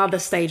be another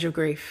stage of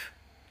grief.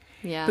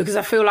 Yeah. Because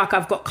I feel like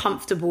I've got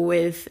comfortable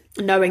with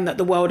knowing that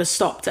the world has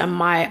stopped and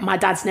my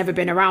dad's never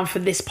been around for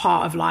this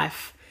part of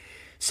life.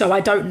 So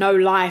I don't know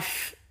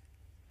life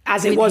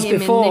as it was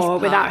before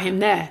without him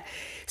there.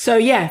 So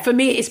yeah, for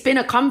me, it's been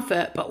a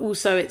comfort, but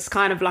also it's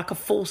kind of like a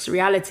false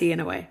reality in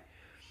a way.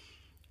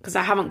 Because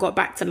I haven't got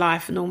back to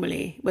life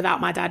normally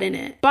without my dad in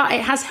it. But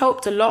it has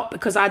helped a lot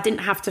because I didn't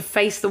have to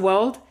face the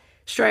world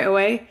straight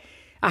away.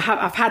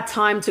 I've had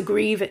time to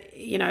grieve,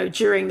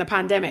 during the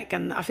pandemic.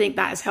 And I think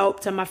that has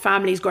helped. And my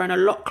family's grown a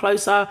lot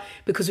closer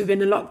because we've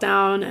been in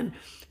lockdown and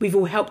we've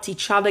all helped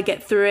each other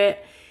get through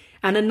it.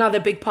 And another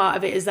big part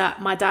of it is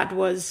that my dad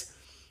was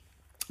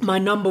my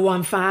number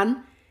one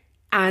fan.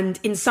 And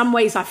in some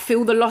ways, I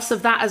feel the loss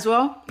of that as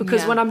well.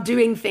 Because when I'm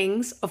doing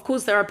things, of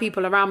course, there are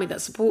people around me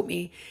that support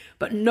me,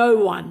 but no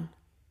one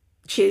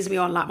cheers me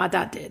on like my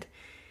dad did.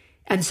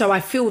 And so I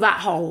feel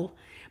that hole.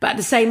 But at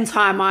the same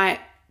time,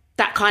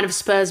 that kind of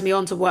spurs me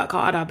on to work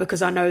harder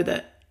because I know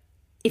that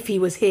if he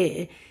was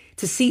here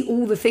to see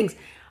all the things,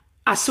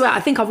 I swear, I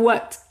think I've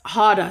worked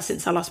harder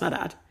since I lost my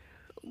dad.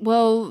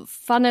 Well,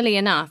 funnily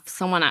enough,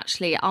 someone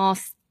actually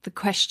asked the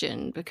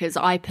question because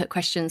I put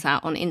questions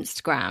out on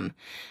Instagram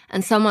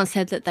and someone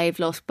said that they've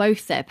lost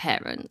both their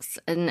parents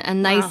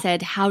and they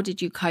said, how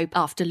did you cope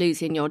after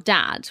losing your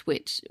dad,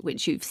 which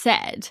you've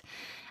said,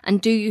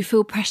 and do you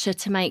feel pressure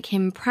to make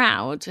him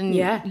proud? And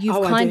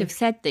you've kind of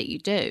said that you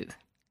do.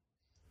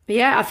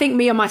 Yeah, I think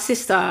me and my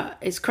sister,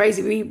 it's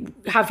crazy. We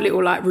have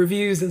little like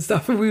reviews and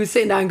stuff and we were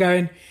sitting down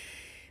going,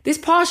 this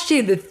past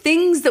year, the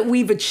things that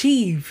we've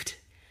achieved,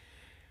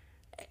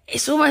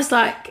 it's almost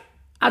like,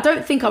 I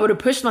don't think I would have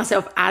pushed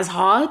myself as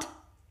hard,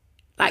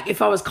 like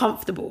if I was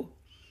comfortable.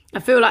 I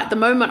feel like the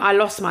moment I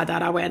lost my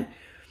dad, I went,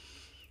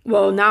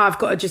 well, now I've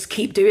got to just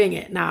keep doing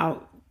it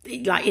now,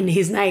 like in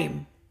his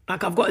name.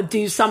 Like I've got to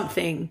do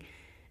something,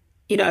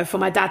 for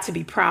my dad to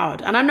be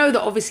proud. And I know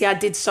that obviously I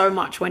did so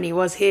much when he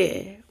was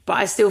here, but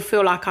I still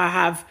feel like I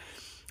have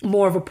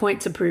more of a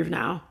point to prove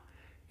now,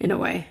 in a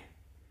way.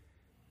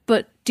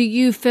 But do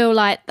you feel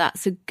like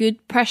that's a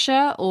good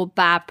pressure or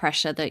bad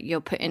pressure that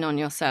you're putting on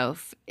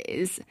yourself?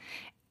 Is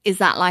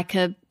that like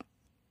a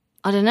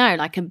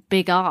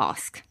big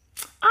ask?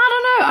 I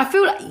don't know. I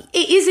feel like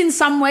it is in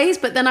some ways,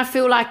 but then I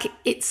feel like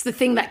it's the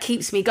thing that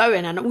keeps me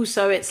going. And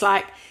also it's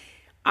like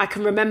I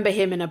can remember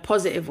him in a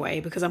positive way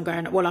because I'm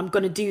going, well, I'm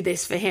going to do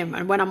this for him.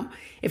 And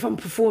if I'm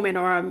performing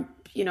or I'm,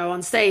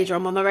 on stage or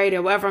I'm on the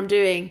radio, whatever I'm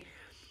doing,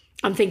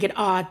 I'm thinking,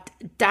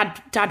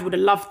 dad would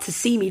have loved to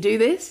see me do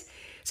this.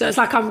 So it's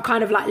like I'm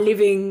kind of like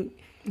living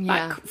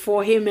like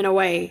for him in a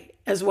way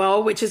as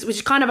well, which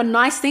is kind of a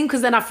nice thing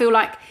because then I feel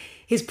like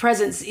his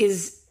presence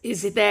is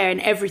there in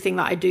everything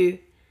that I do,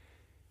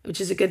 which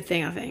is a good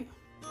thing, I think.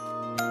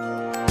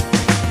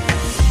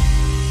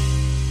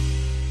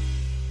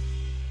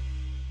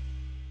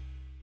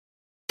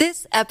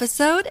 This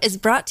episode is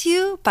brought to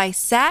you by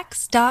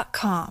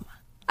Sax.com.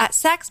 At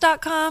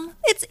Sax.com,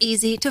 it's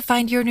easy to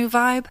find your new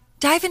vibe.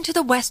 Dive into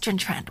the Western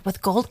trend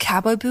with gold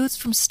cowboy boots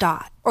from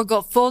Stott, or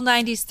go full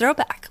 90s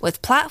throwback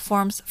with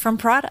platforms from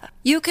Prada.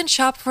 You can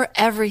shop for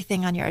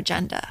everything on your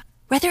agenda,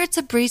 whether it's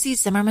a breezy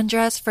Zimmermann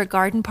dress for a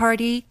garden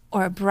party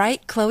or a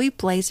bright Chloe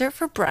blazer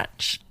for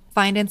brunch.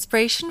 Find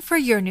inspiration for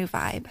your new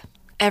vibe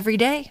every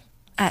day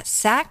at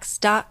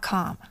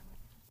Sax.com.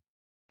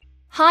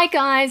 Hi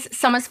guys,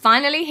 summer's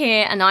finally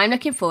here and I'm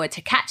looking forward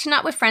to catching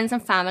up with friends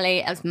and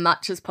family as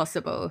much as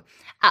possible.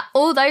 At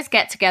all those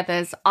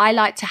get-togethers, I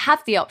like to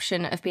have the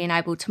option of being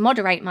able to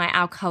moderate my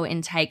alcohol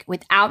intake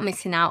without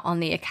missing out on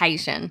the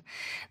occasion.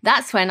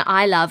 That's when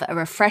I love a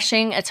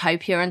refreshing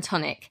Utopia and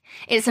Tonic.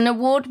 It's an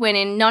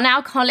award-winning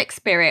non-alcoholic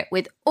spirit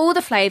with all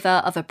the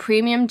flavour of a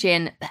premium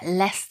gin but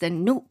less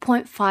than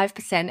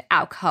 0.5%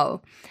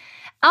 alcohol.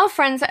 Our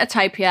friends at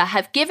Utopia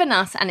have given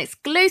us an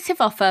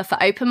exclusive offer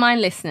for Open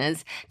Mind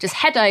listeners. Just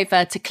head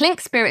over to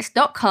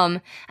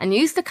clinkspirits.com and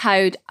use the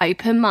code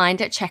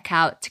OpenMind at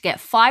checkout to get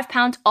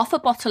 £5 off a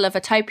bottle of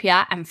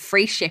Utopia and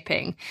free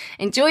shipping.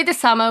 Enjoy the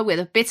summer with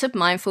a bit of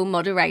mindful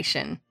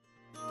moderation.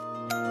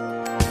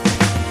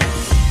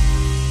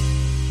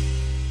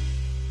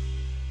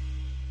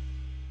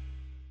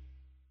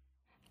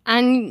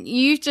 And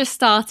you've just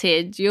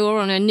started, you're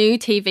on a new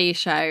TV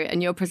show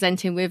and you're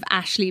presenting with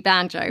Ashley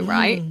Banjo,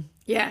 right?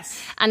 Yes.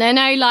 And I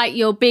know like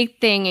your big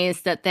thing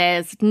is that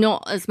there's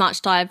not as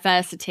much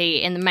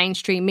diversity in the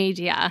mainstream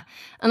media.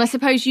 And I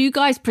suppose you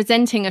guys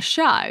presenting a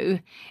show,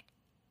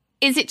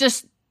 is it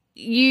just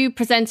you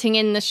presenting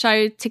in the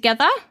show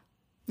together?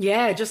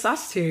 Yeah, just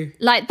us two.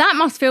 Like that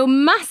must feel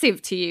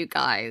massive to you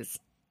guys.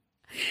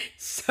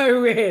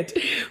 So weird.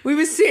 We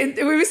were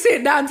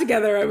sitting down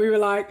together and we were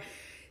like,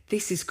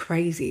 this is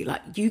crazy.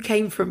 Like you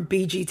came from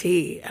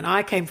BGT and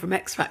I came from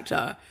X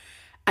Factor.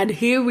 And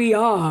here we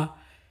are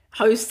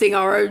hosting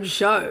our own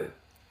show.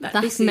 Like,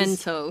 that's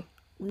mental.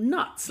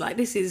 Nuts. Like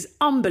this is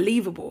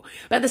unbelievable.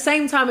 But at the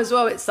same time as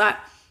well, it's like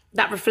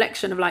that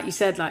reflection of, like you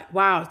said, like,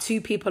 wow, two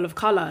people of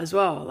color as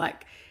well,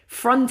 like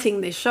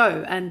fronting this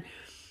show. And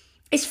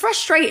it's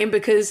frustrating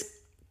because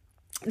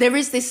there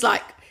is this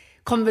like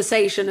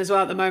conversation as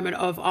well at the moment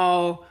of,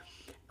 oh,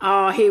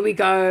 here we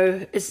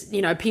go. It's,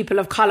 you know, people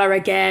of color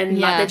again.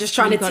 Yeah, like they're just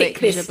trying to tick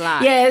this.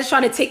 Yeah, it's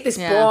trying to tick this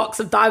box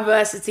of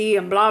diversity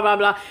and blah, blah,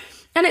 blah.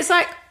 And it's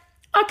like,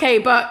 okay,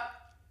 but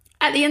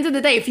at the end of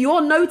the day, if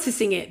you're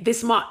noticing it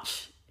this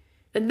much,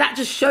 then that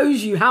just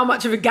shows you how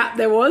much of a gap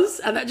there was.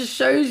 And that just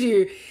shows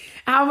you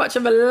how much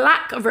of a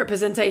lack of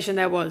representation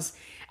there was.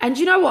 And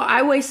you know what?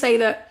 I always say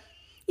that,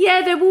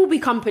 yeah, there will be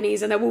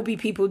companies and there will be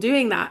people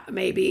doing that,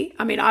 maybe.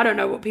 I mean, I don't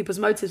know what people's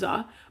motives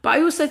are. But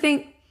I also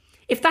think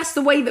if that's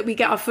the way that we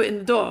get our foot in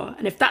the door,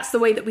 and if that's the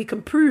way that we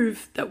can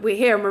prove that we're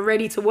here and we're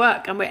ready to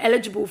work and we're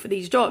eligible for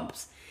these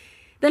jobs,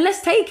 then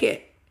let's take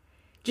it.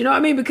 Do you know what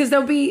I mean? Because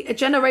there'll be a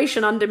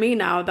generation under me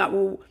now that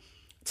will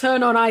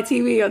turn on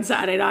ITV on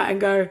Saturday night and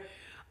go,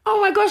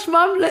 oh my gosh,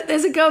 mum, look,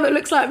 there's a girl that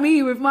looks like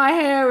me with my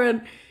hair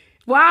and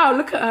wow,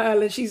 look at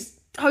her. And she's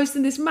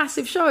hosting this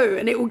massive show.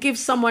 And it will give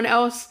someone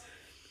else,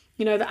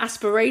 you know, the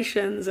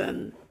aspirations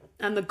and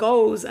the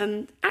goals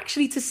and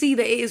actually to see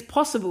that it is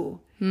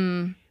possible.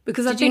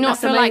 Because I think did you not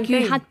that's feel the main like you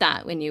thing. had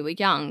that when you were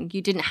young?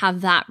 You didn't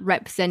have that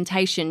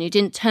representation. You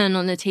didn't turn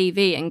on the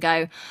TV and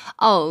go,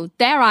 oh,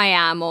 there I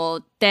am,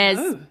 or there's,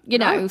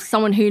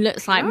 someone who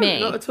looks like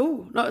me. Not at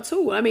all. Not at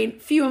all. I mean,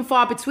 few and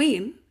far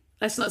between.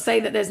 Let's not say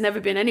that there's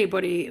never been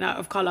anybody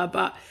of colour,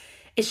 but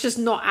it's just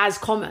not as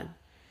common.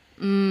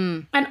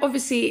 And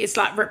obviously it's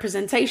like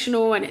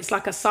representational and it's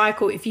like a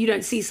cycle. If you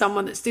don't see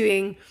someone that's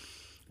doing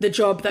the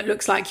job that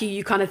looks like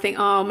you kind of think,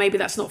 oh, maybe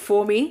that's not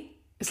for me.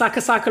 It's like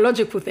a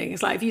psychological thing.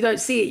 It's like if you don't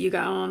see it, you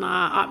go, oh,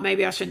 nah,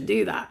 maybe I shouldn't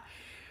do that.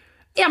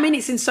 Yeah, I mean,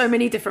 it's in so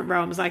many different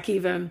realms. Like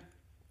even,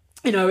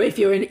 you know, if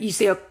you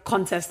see a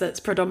contest that's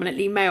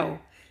predominantly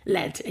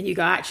male-led and you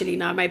go, actually,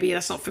 no, maybe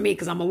that's not for me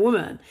because I'm a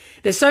woman.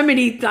 There's so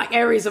many like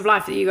areas of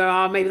life that you go,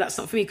 oh, maybe that's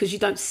not for me because you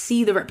don't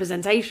see the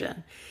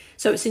representation.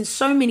 So it's in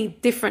so many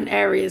different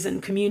areas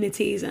and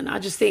communities. And I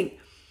just think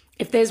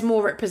if there's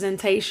more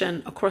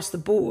representation across the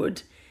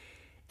board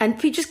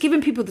and just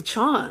giving people the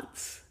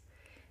chance,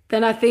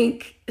 then I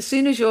think as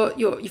soon as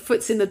your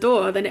foot's in the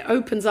door, then it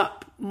opens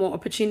up more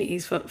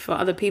opportunities for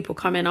other people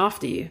coming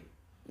after you.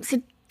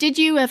 So did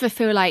you ever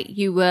feel like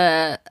you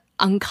were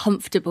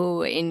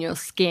uncomfortable in your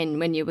skin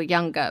when you were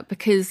younger?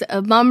 Because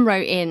a mum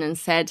wrote in and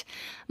said,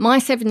 my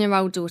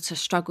 7-year-old daughter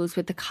struggles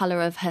with the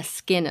colour of her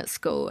skin at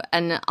school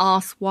and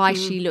asks why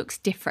she looks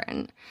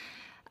different.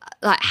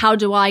 Like, how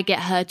do I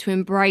get her to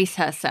embrace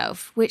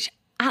herself? Which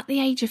at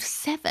the age of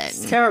 7.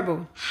 It's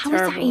terrible. How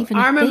is that even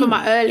I remember thing?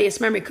 my earliest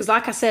memory, because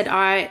like I said,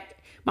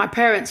 my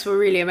parents were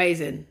really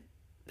amazing.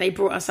 They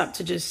brought us up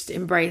to just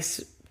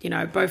embrace, you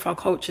know, both our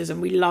cultures,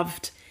 and we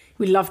loved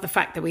the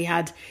fact that we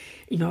had,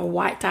 you know, a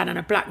white dad and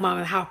a black mum,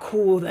 and how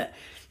cool that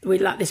we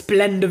like this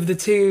blend of the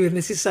two, and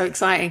this is so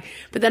exciting.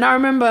 But then I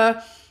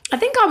remember, I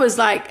think I was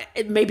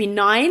like maybe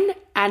 9,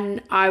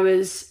 and I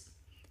was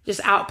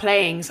just out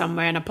playing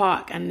somewhere in a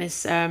park, and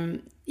this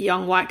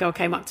young white girl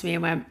came up to me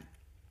and went,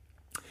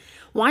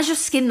 why is your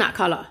skin that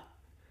colour?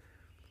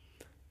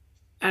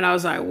 And I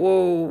was like,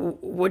 whoa,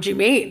 what do you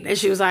mean? And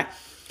she was like,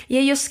 yeah,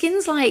 your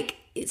skin's like,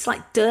 it's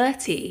like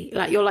dirty.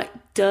 Like you're like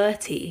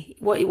dirty.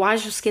 Why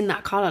is your skin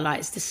that colour? Like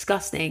it's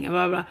disgusting and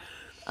blah, blah.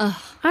 And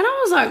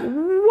I was like,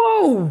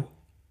 whoa.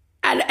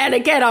 And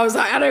again, I was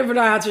like, I don't even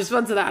know how to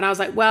respond to that. And I was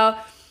like, well,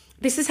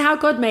 this is how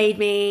God made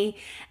me.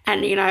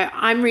 And, you know,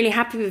 I'm really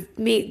happy with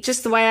me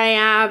just the way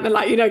I am. And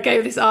like, you know,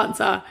 gave this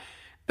answer.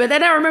 But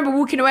then I remember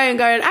walking away and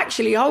going,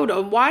 actually, hold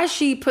on. Why has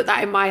she put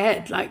that in my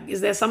head? Like,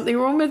 is there something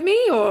wrong with me?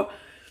 Or,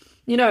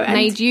 you know. And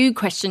made you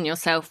question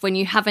yourself when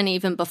you haven't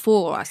even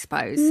before, I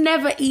suppose.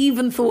 Never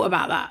even thought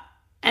about that.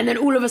 And then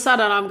all of a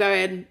sudden I'm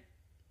going,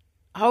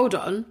 hold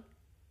on.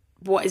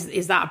 What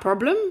is that a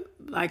problem?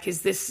 Like,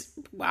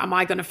 am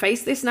I going to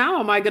face this now?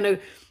 Am I going to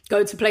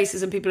go to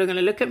places and people are going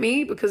to look at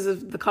me because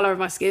of the colour of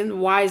my skin?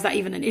 Why is that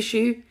even an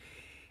issue?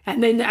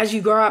 And then as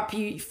you grow up,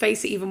 you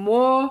face it even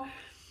more.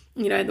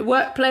 You know, in the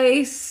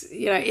workplace,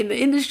 you know, in the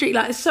industry,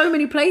 like there's so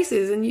many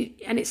places, and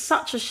it's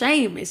such a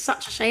shame. It's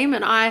such a shame.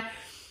 And I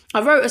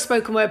wrote a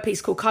spoken word piece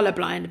called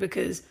Colorblind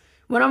because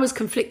when I was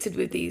conflicted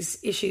with these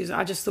issues,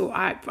 I just thought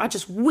I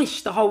just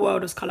wish the whole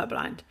world was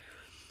colorblind.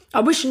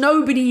 I wish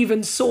nobody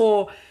even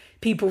saw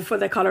people for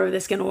the color of their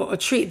skin or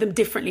treat them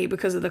differently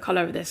because of the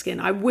color of their skin.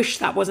 I wish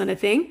that wasn't a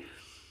thing.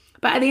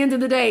 But at the end of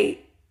the day,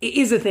 it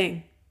is a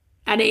thing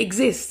and it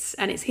exists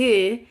and it's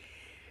here.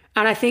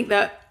 And I think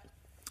that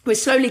we're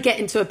slowly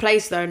getting to a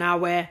place though now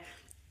where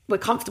we're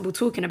comfortable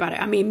talking about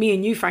it. I mean, me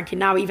and you, Frankie,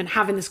 now even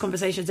having this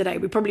conversation today,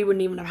 we probably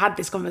wouldn't even have had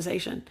this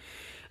conversation,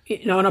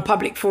 on a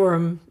public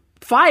forum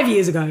 5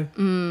 years ago.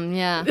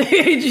 Yeah. Do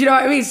you know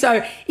what I mean?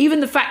 So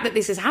even the fact that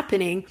this is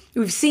happening,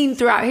 we've seen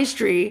throughout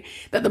history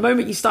that the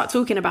moment you start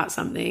talking about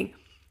something,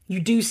 you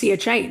do see a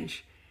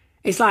change.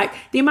 It's like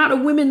the amount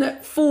of women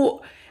that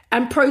fought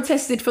and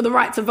protested for the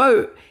right to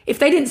vote. If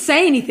they didn't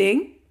say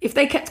anything, if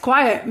they kept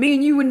quiet, me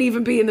and you wouldn't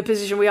even be in the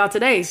position we are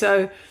today.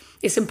 So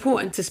it's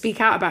important to speak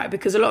out about it,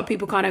 because a lot of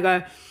people kind of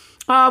go,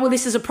 oh, well,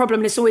 this is a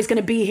problem. It's always going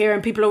to be here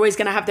and people are always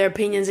going to have their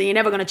opinions and you're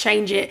never going to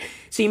change it.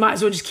 So you might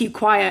as well just keep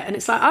quiet. And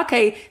it's like,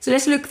 okay, so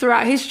let's look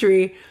throughout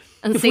history.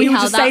 And if see we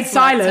how just that's stayed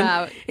silent,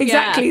 out.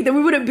 exactly, Yeah.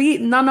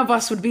 then none of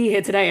us would be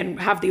here today and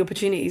have the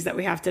opportunities that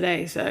we have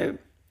today. So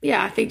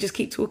yeah, I think just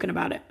keep talking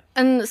about it.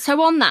 And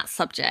so on that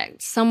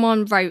subject,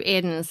 someone wrote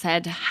in and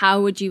said,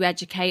 how would you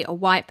educate a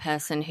white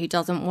person who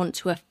doesn't want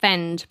to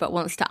offend but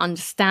wants to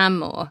understand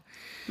more?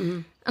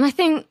 Mm-hmm. And I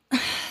think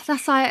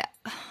that's like,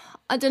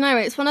 I don't know,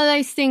 it's one of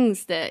those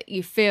things that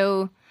you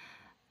feel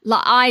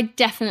like I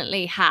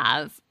definitely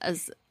have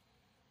as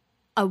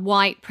a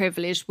white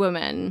privileged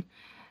woman.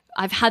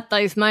 I've had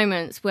those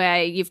moments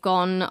where you've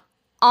gone,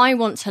 I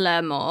want to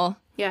learn more.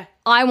 Yeah.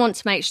 I want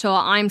to make sure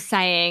I'm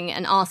saying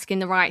and asking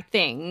the right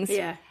things.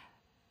 Yeah.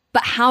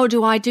 But how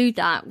do I do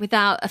that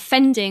without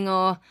offending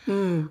or...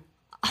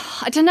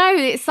 I don't know,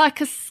 it's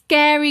like a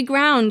scary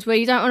ground where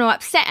you don't want to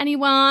upset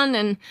anyone.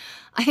 And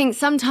I think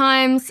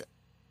sometimes...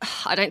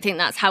 I don't think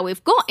that's how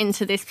we've got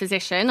into this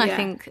position. Yeah. I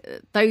think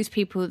those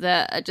people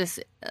that are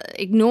just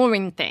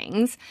ignoring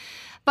things.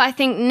 But I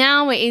think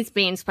now it is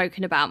being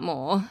spoken about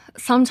more.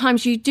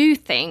 Sometimes you do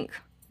think,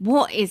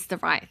 what is the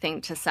right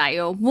thing to say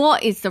or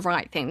what is the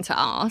right thing to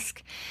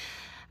ask?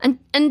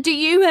 And do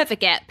you ever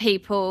get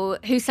people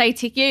who say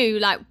to you,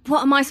 like,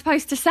 what am I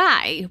supposed to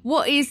say?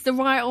 What is the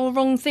right or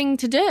wrong thing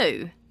to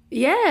do?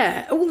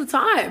 Yeah, all the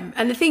time.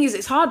 And the thing is,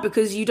 it's hard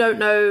because you don't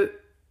know,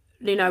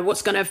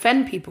 what's going to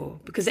offend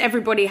people, because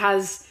everybody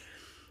has,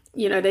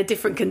 their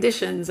different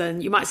conditions,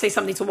 and you might say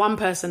something to one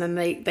person and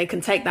they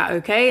can take that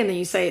okay. And then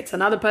you say it to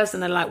another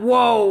person, they're like,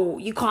 whoa,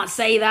 you can't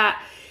say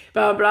that,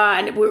 blah, blah.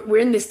 And we're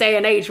in this day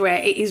and age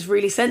where it is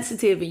really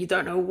sensitive and you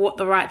don't know what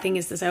the right thing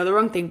is to say or the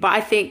wrong thing. But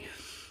I think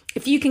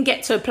if you can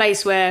get to a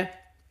place where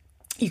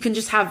you can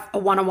just have a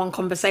one-on-one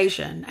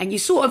conversation and you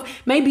sort of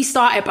maybe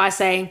start it by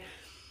saying,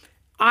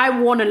 I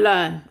want to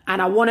learn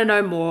and I want to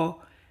know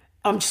more.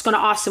 I'm just going to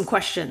ask some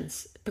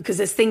questions because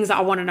there's things that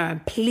I want to know.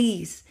 And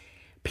please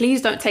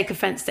don't take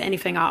offense to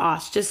anything I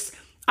ask.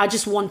 I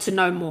just want to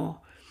know more.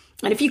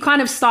 And if you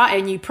kind of start it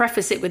and you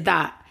preface it with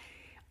that,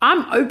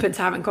 I'm open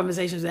to having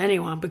conversations with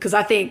anyone, because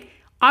I think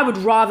I would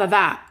rather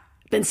that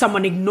than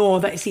someone ignore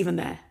that it's even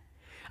there.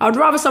 I would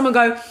rather someone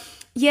go,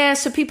 yeah,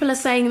 so people are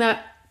saying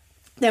that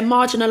they're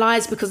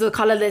marginalized because of the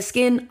color of their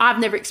skin. I've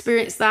never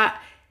experienced that.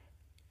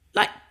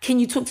 Like, can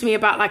you talk to me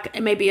about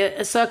like maybe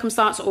a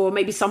circumstance or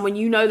maybe someone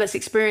that's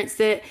experienced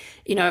it?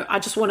 I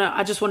just want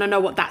to know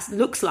what that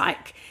looks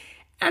like.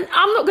 And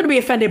I'm not going to be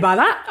offended by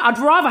that. I'd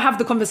rather have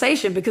the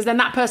conversation, because then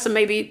that person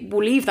maybe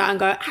will leave that and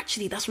go,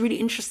 actually, that's really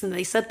interesting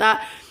they said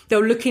that.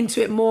 They'll look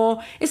into it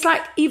more. It's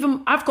like,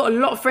 even I've got a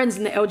lot of friends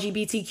in the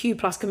LGBTQ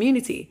plus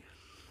community,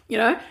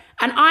 and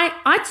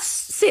I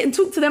sit and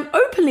talk to them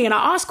openly and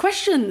I ask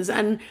questions,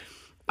 and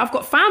I've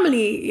got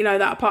family,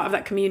 that are part of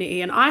that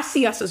community, and I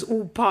see us as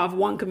all part of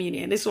one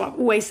community. And this is what I've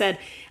always said.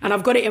 And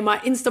I've got it in my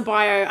Insta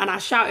bio and I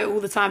shout it all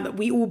the time, that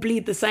we all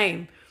bleed the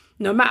same.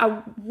 No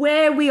matter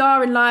where we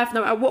are in life,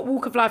 no matter what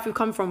walk of life we've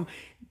come from,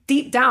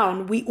 deep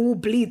down, we all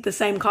bleed the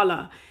same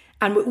color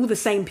and we're all the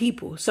same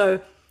people.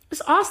 So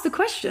just ask the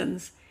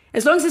questions.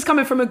 As long as it's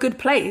coming from a good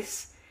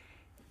place,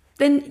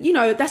 then,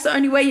 that's the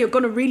only way you're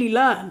going to really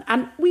learn.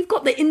 And we've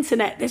got the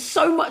internet. There's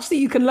so much that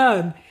you can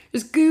learn.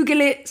 Just Google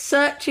it,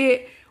 search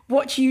it,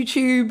 watch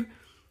YouTube.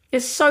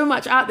 There's so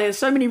much out there. There's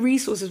so many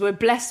resources. We're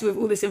blessed with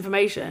all this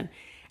information.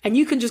 And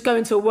you can just go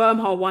into a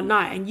wormhole one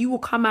night and you will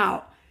come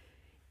out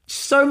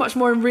so much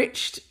more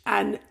enriched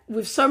and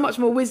with so much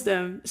more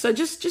wisdom. So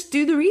just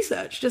do the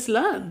research. Just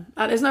learn.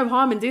 There's no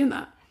harm in doing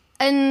that.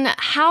 And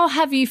how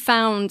have you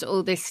found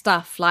all this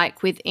stuff,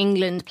 like with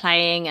England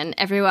playing and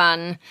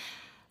everyone...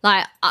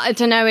 Like, I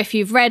don't know if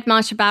you've read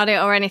much about it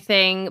or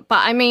anything, but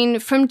I mean,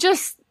 from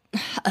just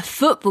a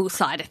football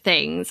side of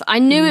things, I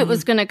knew it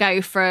was going to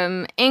go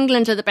from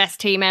England are the best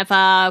team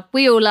ever,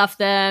 we all love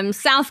them,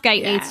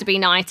 Southgate needs to be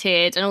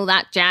knighted and all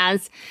that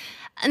jazz.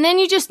 And then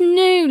you just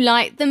knew,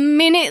 like, the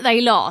minute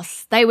they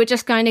lost, they were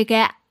just going to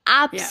get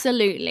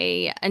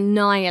absolutely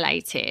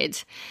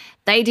annihilated.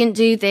 They didn't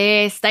do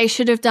this, they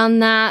should have done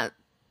that.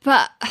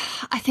 But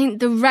I think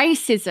the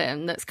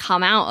racism that's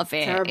come out of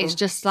it is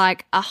just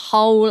like a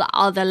whole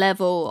other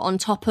level on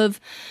top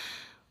of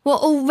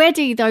what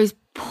already those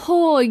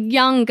poor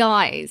young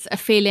guys are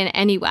feeling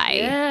anyway.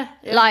 Yeah.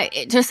 Like,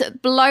 it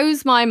just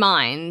blows my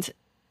mind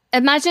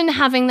imagine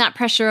having that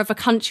pressure of a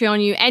country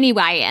on you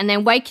anyway, and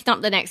then waking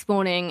up the next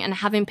morning and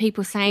having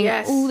people saying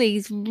all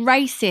these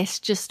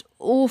racist, just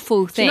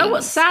awful things. Do you know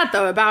what's sad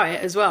though about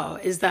it as well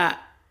is that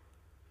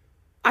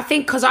I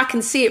think because I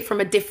can see it from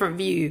a different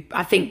view.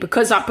 I think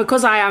because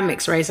I am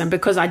mixed race and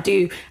because I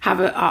do have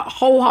a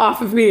whole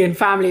half of me and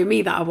family of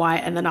me that are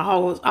white and then a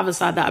whole other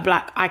side that are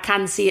black, I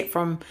can see it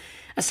from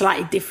a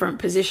slightly different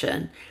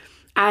position.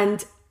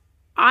 And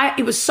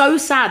it was so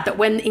sad that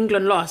when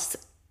England lost,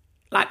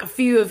 like a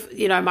few of,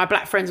 my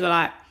black friends were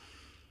like,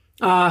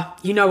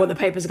 you know what the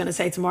paper's going to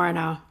say tomorrow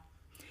now.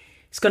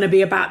 It's going to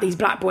be about these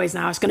black boys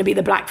now. It's going to be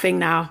the black thing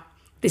now.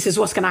 This is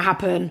what's going to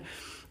happen.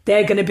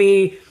 They're going to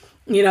be,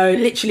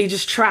 literally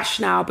just trash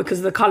now because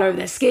of the color of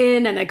their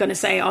skin. And they're going to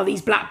say, oh,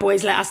 these black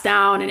boys let us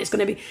down. And it's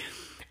going to be,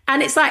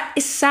 and it's like,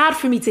 it's sad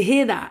for me to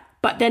hear that.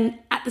 But then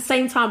at the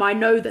same time, I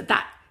know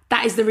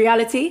that is the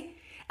reality.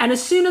 And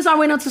as soon as I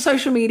went onto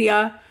social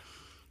media,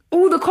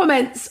 all the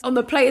comments on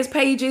the players'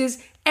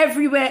 pages,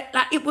 everywhere,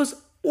 like it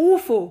was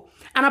awful.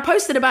 And I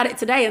posted about it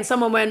today and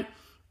someone went,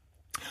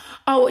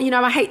 oh,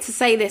 I hate to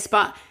say this,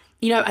 but,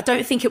 I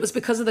don't think it was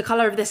because of the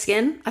color of their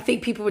skin. I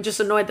think people were just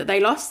annoyed that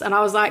they lost. And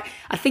I was like,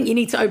 I think you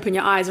need to open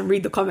your eyes and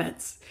read the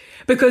comments.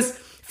 Because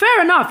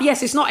fair enough,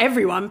 yes, it's not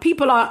everyone.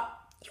 People are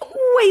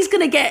always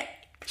going to get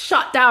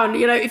shut down.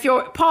 If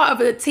you're part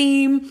of a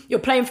team, you're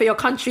playing for your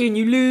country and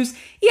you lose.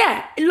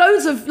 Yeah,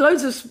 loads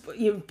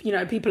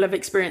of people have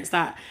experienced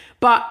that.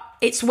 But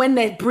it's when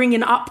they're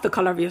bringing up the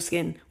color of your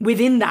skin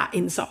within that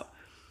insult.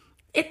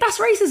 That's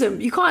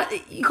racism. You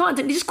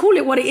can't just call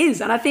it what it is.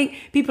 And I think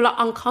people are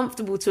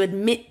uncomfortable to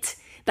admit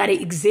that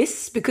it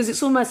exists because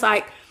it's almost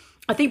like,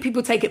 I think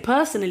people take it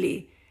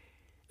personally.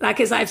 Like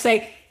it's like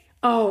say,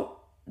 oh,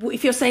 well,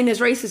 if you're saying there's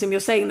racism, you're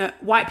saying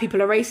that white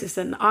people are racist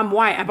and I'm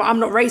white, but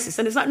I'm not racist.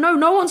 And it's like,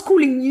 no one's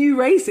calling you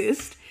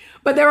racist,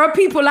 but there are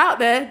people out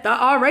there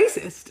that are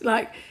racist.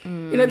 Like,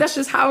 that's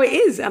just how it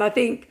is. And I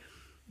think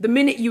the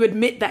minute you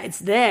admit that it's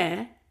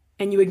there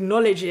and you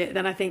acknowledge it,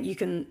 then I think you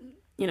can,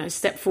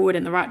 step forward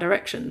in the right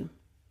direction.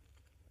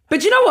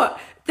 But you know what?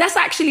 That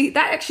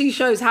actually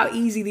shows how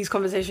easy these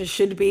conversations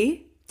should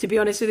be, to be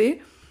honest with you.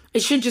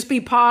 It should just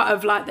be part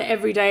of like the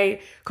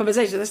everyday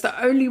conversation. That's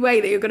the only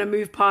way that you're going to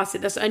move past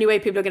it. That's the only way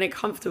people are going to get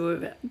comfortable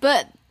with it.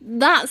 But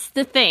that's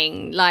the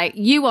thing. Like,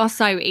 you are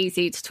so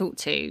easy to talk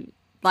to.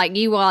 Like,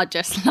 you are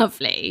just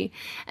lovely.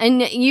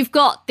 And you've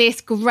got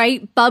this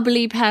great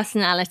bubbly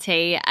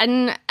personality.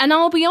 And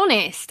I'll be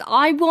honest,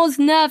 I was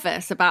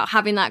nervous about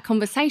having that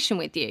conversation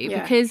with you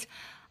because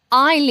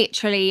I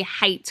literally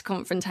hate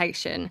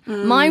confrontation.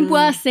 My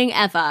worst thing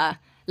ever.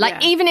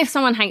 Like, even if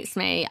someone hates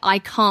me, I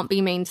can't be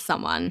mean to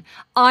someone.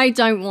 I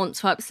don't want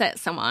to upset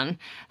someone.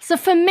 So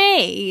for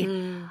me,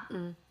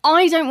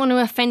 I don't want to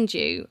offend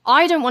you.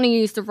 I don't want to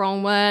use the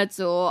wrong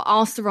words or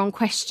ask the wrong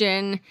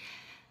question.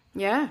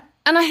 Yeah.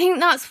 And I think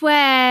that's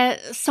where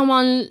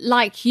someone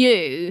like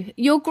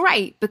you're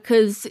great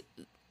because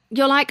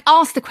you're like,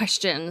 ask the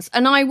questions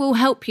and I will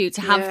help you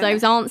to have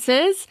those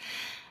answers.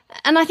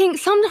 And I think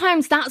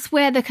sometimes that's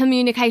where the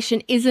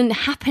communication isn't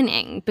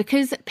happening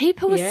because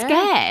people are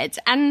scared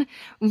and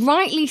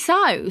rightly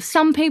so.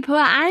 Some people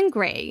are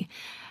angry.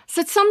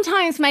 So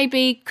sometimes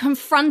maybe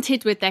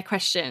confronted with their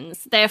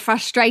questions, they're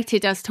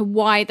frustrated as to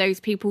why those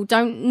people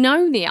don't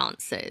know the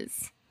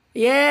answers.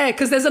 Yeah,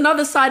 because there's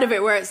another side of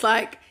it where it's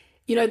like,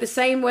 the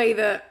same way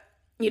that,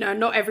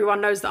 not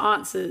everyone knows the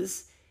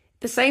answers,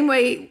 the same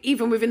way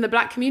even within the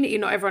black community,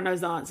 not everyone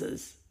knows the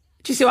answers.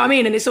 Do you see what I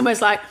mean? And it's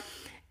almost like,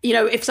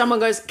 if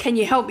someone goes, can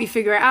you help me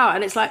figure it out?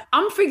 And it's like,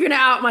 I'm figuring it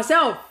out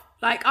myself.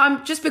 Like,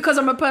 I'm just because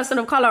I'm a person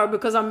of color or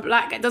because I'm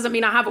black, it doesn't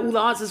mean I have all the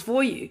answers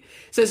for you.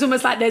 So it's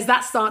almost like there's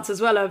that stance as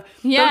well of,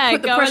 don't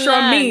put the pressure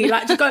on me.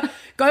 Like, just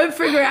go and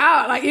figure it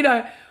out. Like,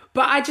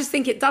 but I just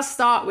think it does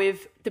start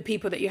with the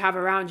people that you have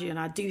around you. And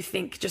I do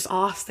think just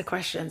ask the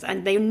questions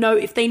and they know,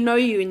 if they know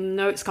you and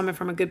know it's coming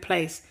from a good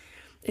place,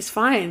 it's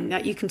fine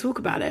that you can talk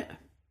about it.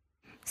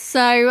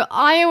 So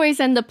I always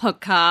end the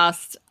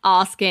podcast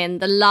asking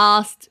the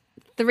last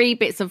 3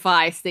 bits of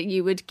advice that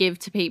you would give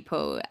to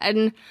people.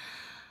 And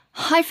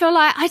I feel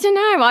like, I don't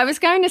know, I was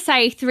going to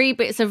say 3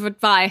 bits of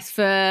advice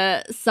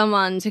for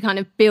someone to kind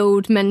of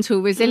build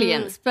mental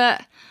resilience.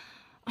 But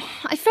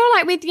I feel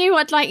like with you,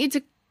 I'd like you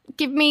to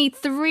give me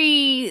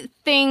 3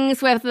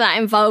 things, whether that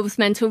involves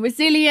mental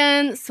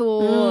resilience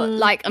or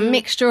like a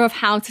mixture of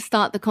how to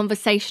start the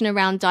conversation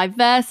around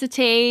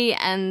diversity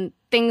and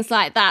things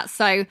like that.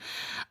 So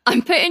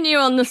I'm putting you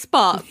on the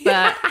spot,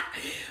 but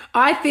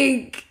I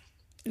think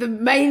the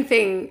main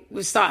thing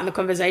with starting the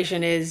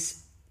conversation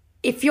is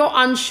if you're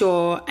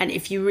unsure and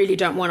if you really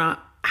don't want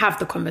to have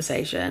the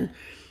conversation,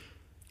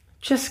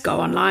 just go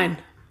online.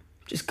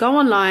 Just go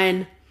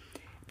online.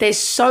 There's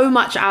so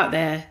much out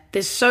there.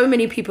 There's so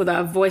many people that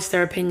have voiced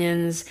their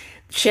opinions,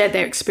 shared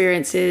their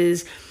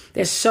experiences.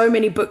 There's so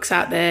many books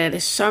out there.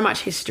 There's so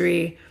much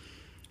history.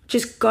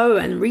 Just go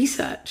and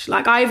research.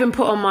 Like I even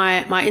put on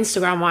my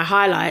Instagram, my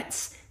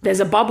highlights, there's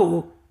a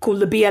bubble called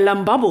the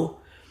BLM bubble.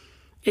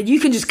 And you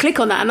can just click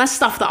on that. And that's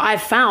stuff that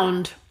I've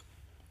found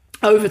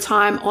over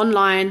time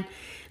online,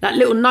 like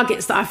little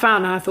nuggets that I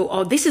found, and I thought,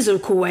 oh, this is a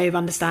cool way of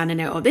understanding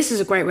it, or this is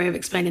a great way of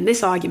explaining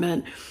this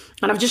argument.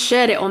 And I've just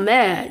shared it on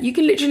there. You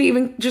can literally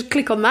even just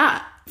click on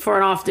that for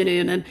an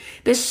afternoon. And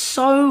there's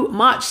so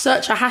much.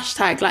 Search a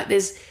hashtag. Like,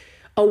 there's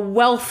a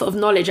wealth of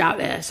knowledge out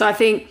there. So I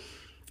think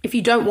if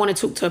you don't want to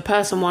talk to a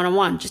person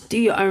one-on-one, just do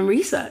your own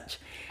research.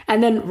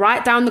 And then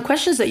write down the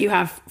questions that you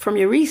have from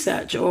your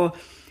research, or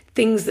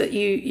things that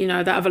you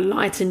know, that have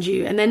enlightened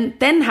you. And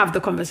then have the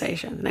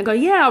conversation. And then go,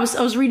 yeah, I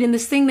was reading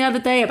this thing the other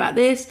day about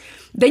this.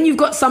 Then you've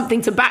got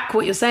something to back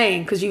what you're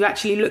saying, because you've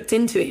actually looked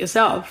into it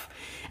yourself.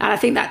 And I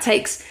think that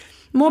takes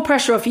more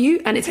pressure off you,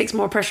 and it takes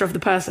more pressure off the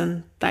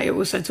person that you're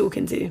also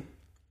talking to.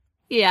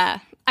 Yeah.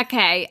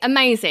 Okay.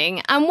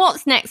 Amazing. And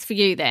what's next for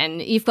you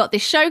then? You've got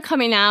this show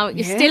coming out.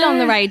 You're still on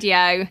the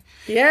radio.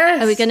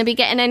 Yes. Are we going to be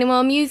getting any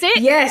more music?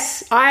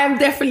 Yes, I am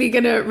definitely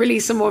going to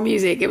release some more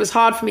music. It was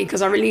hard for me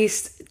because I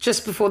released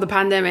just before the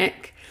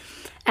pandemic,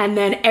 and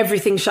then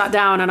everything shut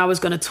down, and I was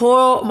going to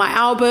tour my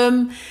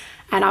album,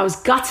 and I was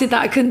gutted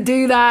that I couldn't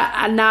do that.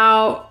 And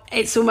now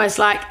it's almost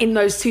like in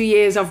those 2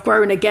 years I've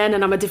grown again,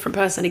 and I'm a different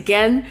person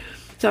again.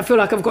 So I feel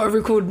like I've got to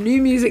record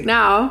new music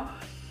now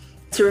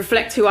to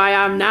reflect who I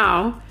am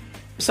now.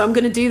 So I'm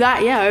going to do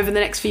that, over the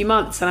next few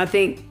months. And I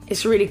think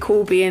it's really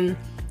cool being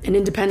an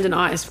independent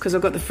artist, because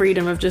I've got the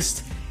freedom of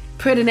just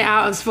putting it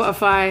out on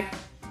Spotify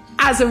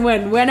as and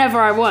whenever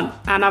I want.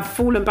 And I've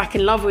fallen back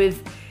in love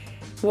with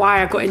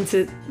why I got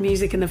into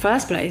music in the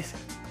first place.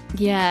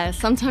 Yeah,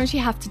 sometimes you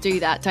have to do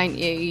that, don't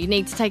you? You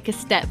need to take a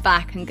step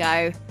back and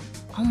go,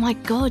 oh my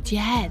God,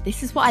 yeah,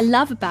 this is what I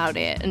love about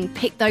it, and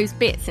pick those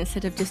bits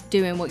instead of just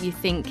doing what you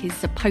think is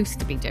supposed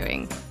to be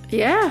doing.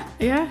 Yeah,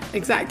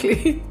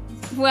 exactly.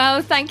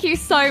 Well, thank you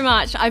so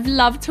much. I've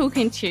loved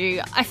talking to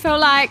you. I feel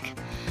like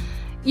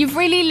you've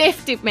really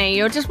lifted me.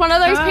 You're just one of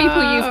those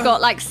people, you've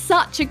got like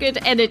such a good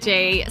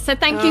energy. So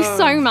thank you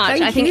so much.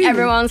 I think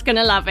everyone's going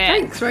to love it.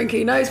 Thanks,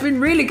 Frankie. No, it's been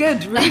really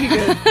good. Really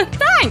good.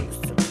 Thanks.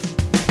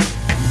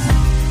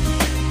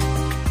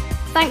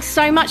 Thanks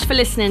so much for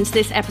listening to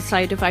this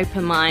episode of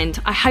Open Mind.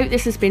 I hope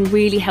this has been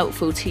really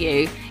helpful to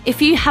you.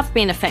 If you have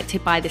been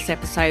affected by this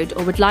episode,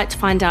 or would like to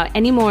find out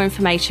any more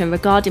information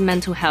regarding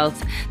mental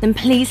health, then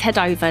please head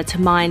over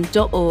to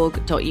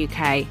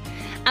mind.org.uk.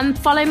 And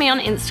follow me on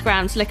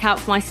Instagram to look out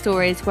for my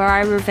stories, where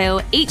I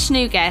reveal each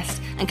new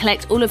guest and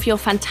collect all of your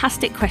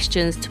fantastic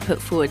questions to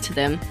put forward to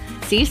them.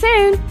 See you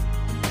soon.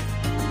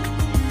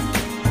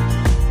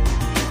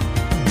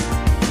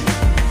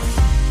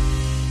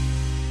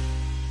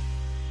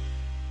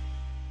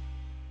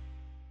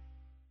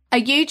 Are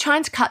you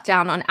trying to cut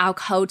down on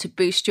alcohol to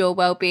boost your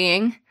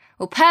well-being?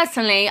 Well,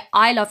 personally,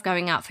 I love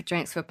going out for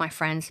drinks with my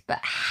friends,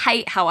 but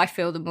hate how I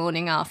feel the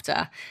morning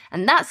after.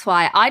 And that's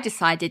why I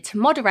decided to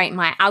moderate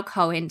my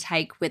alcohol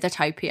intake with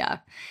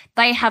Atopia.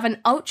 They have an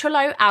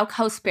ultra-low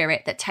alcohol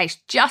spirit that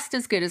tastes just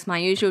as good as my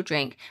usual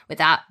drink,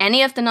 without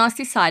any of the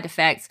nasty side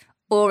effects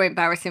or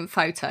embarrassing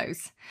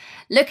photos.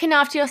 Looking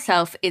after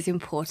yourself is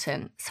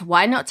important, so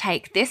why not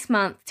take this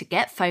month to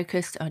get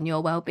focused on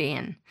your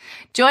well-being?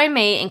 Join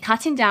me in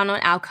cutting down on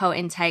alcohol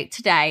intake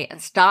today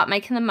and start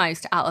making the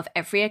most out of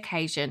every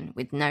occasion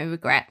with no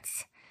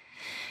regrets.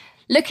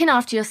 Looking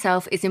after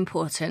yourself is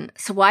important,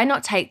 so why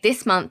not take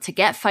this month to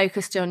get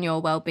focused on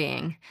your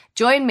well-being?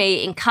 Join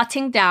me in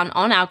cutting down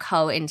on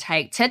alcohol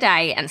intake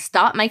today and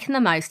start making the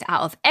most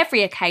out of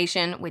every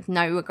occasion with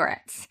no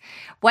regrets.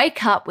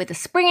 Wake up with a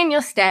spring in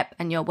your step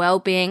and your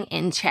well-being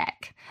in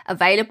check.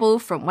 Available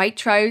from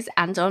Waitrose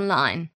and online.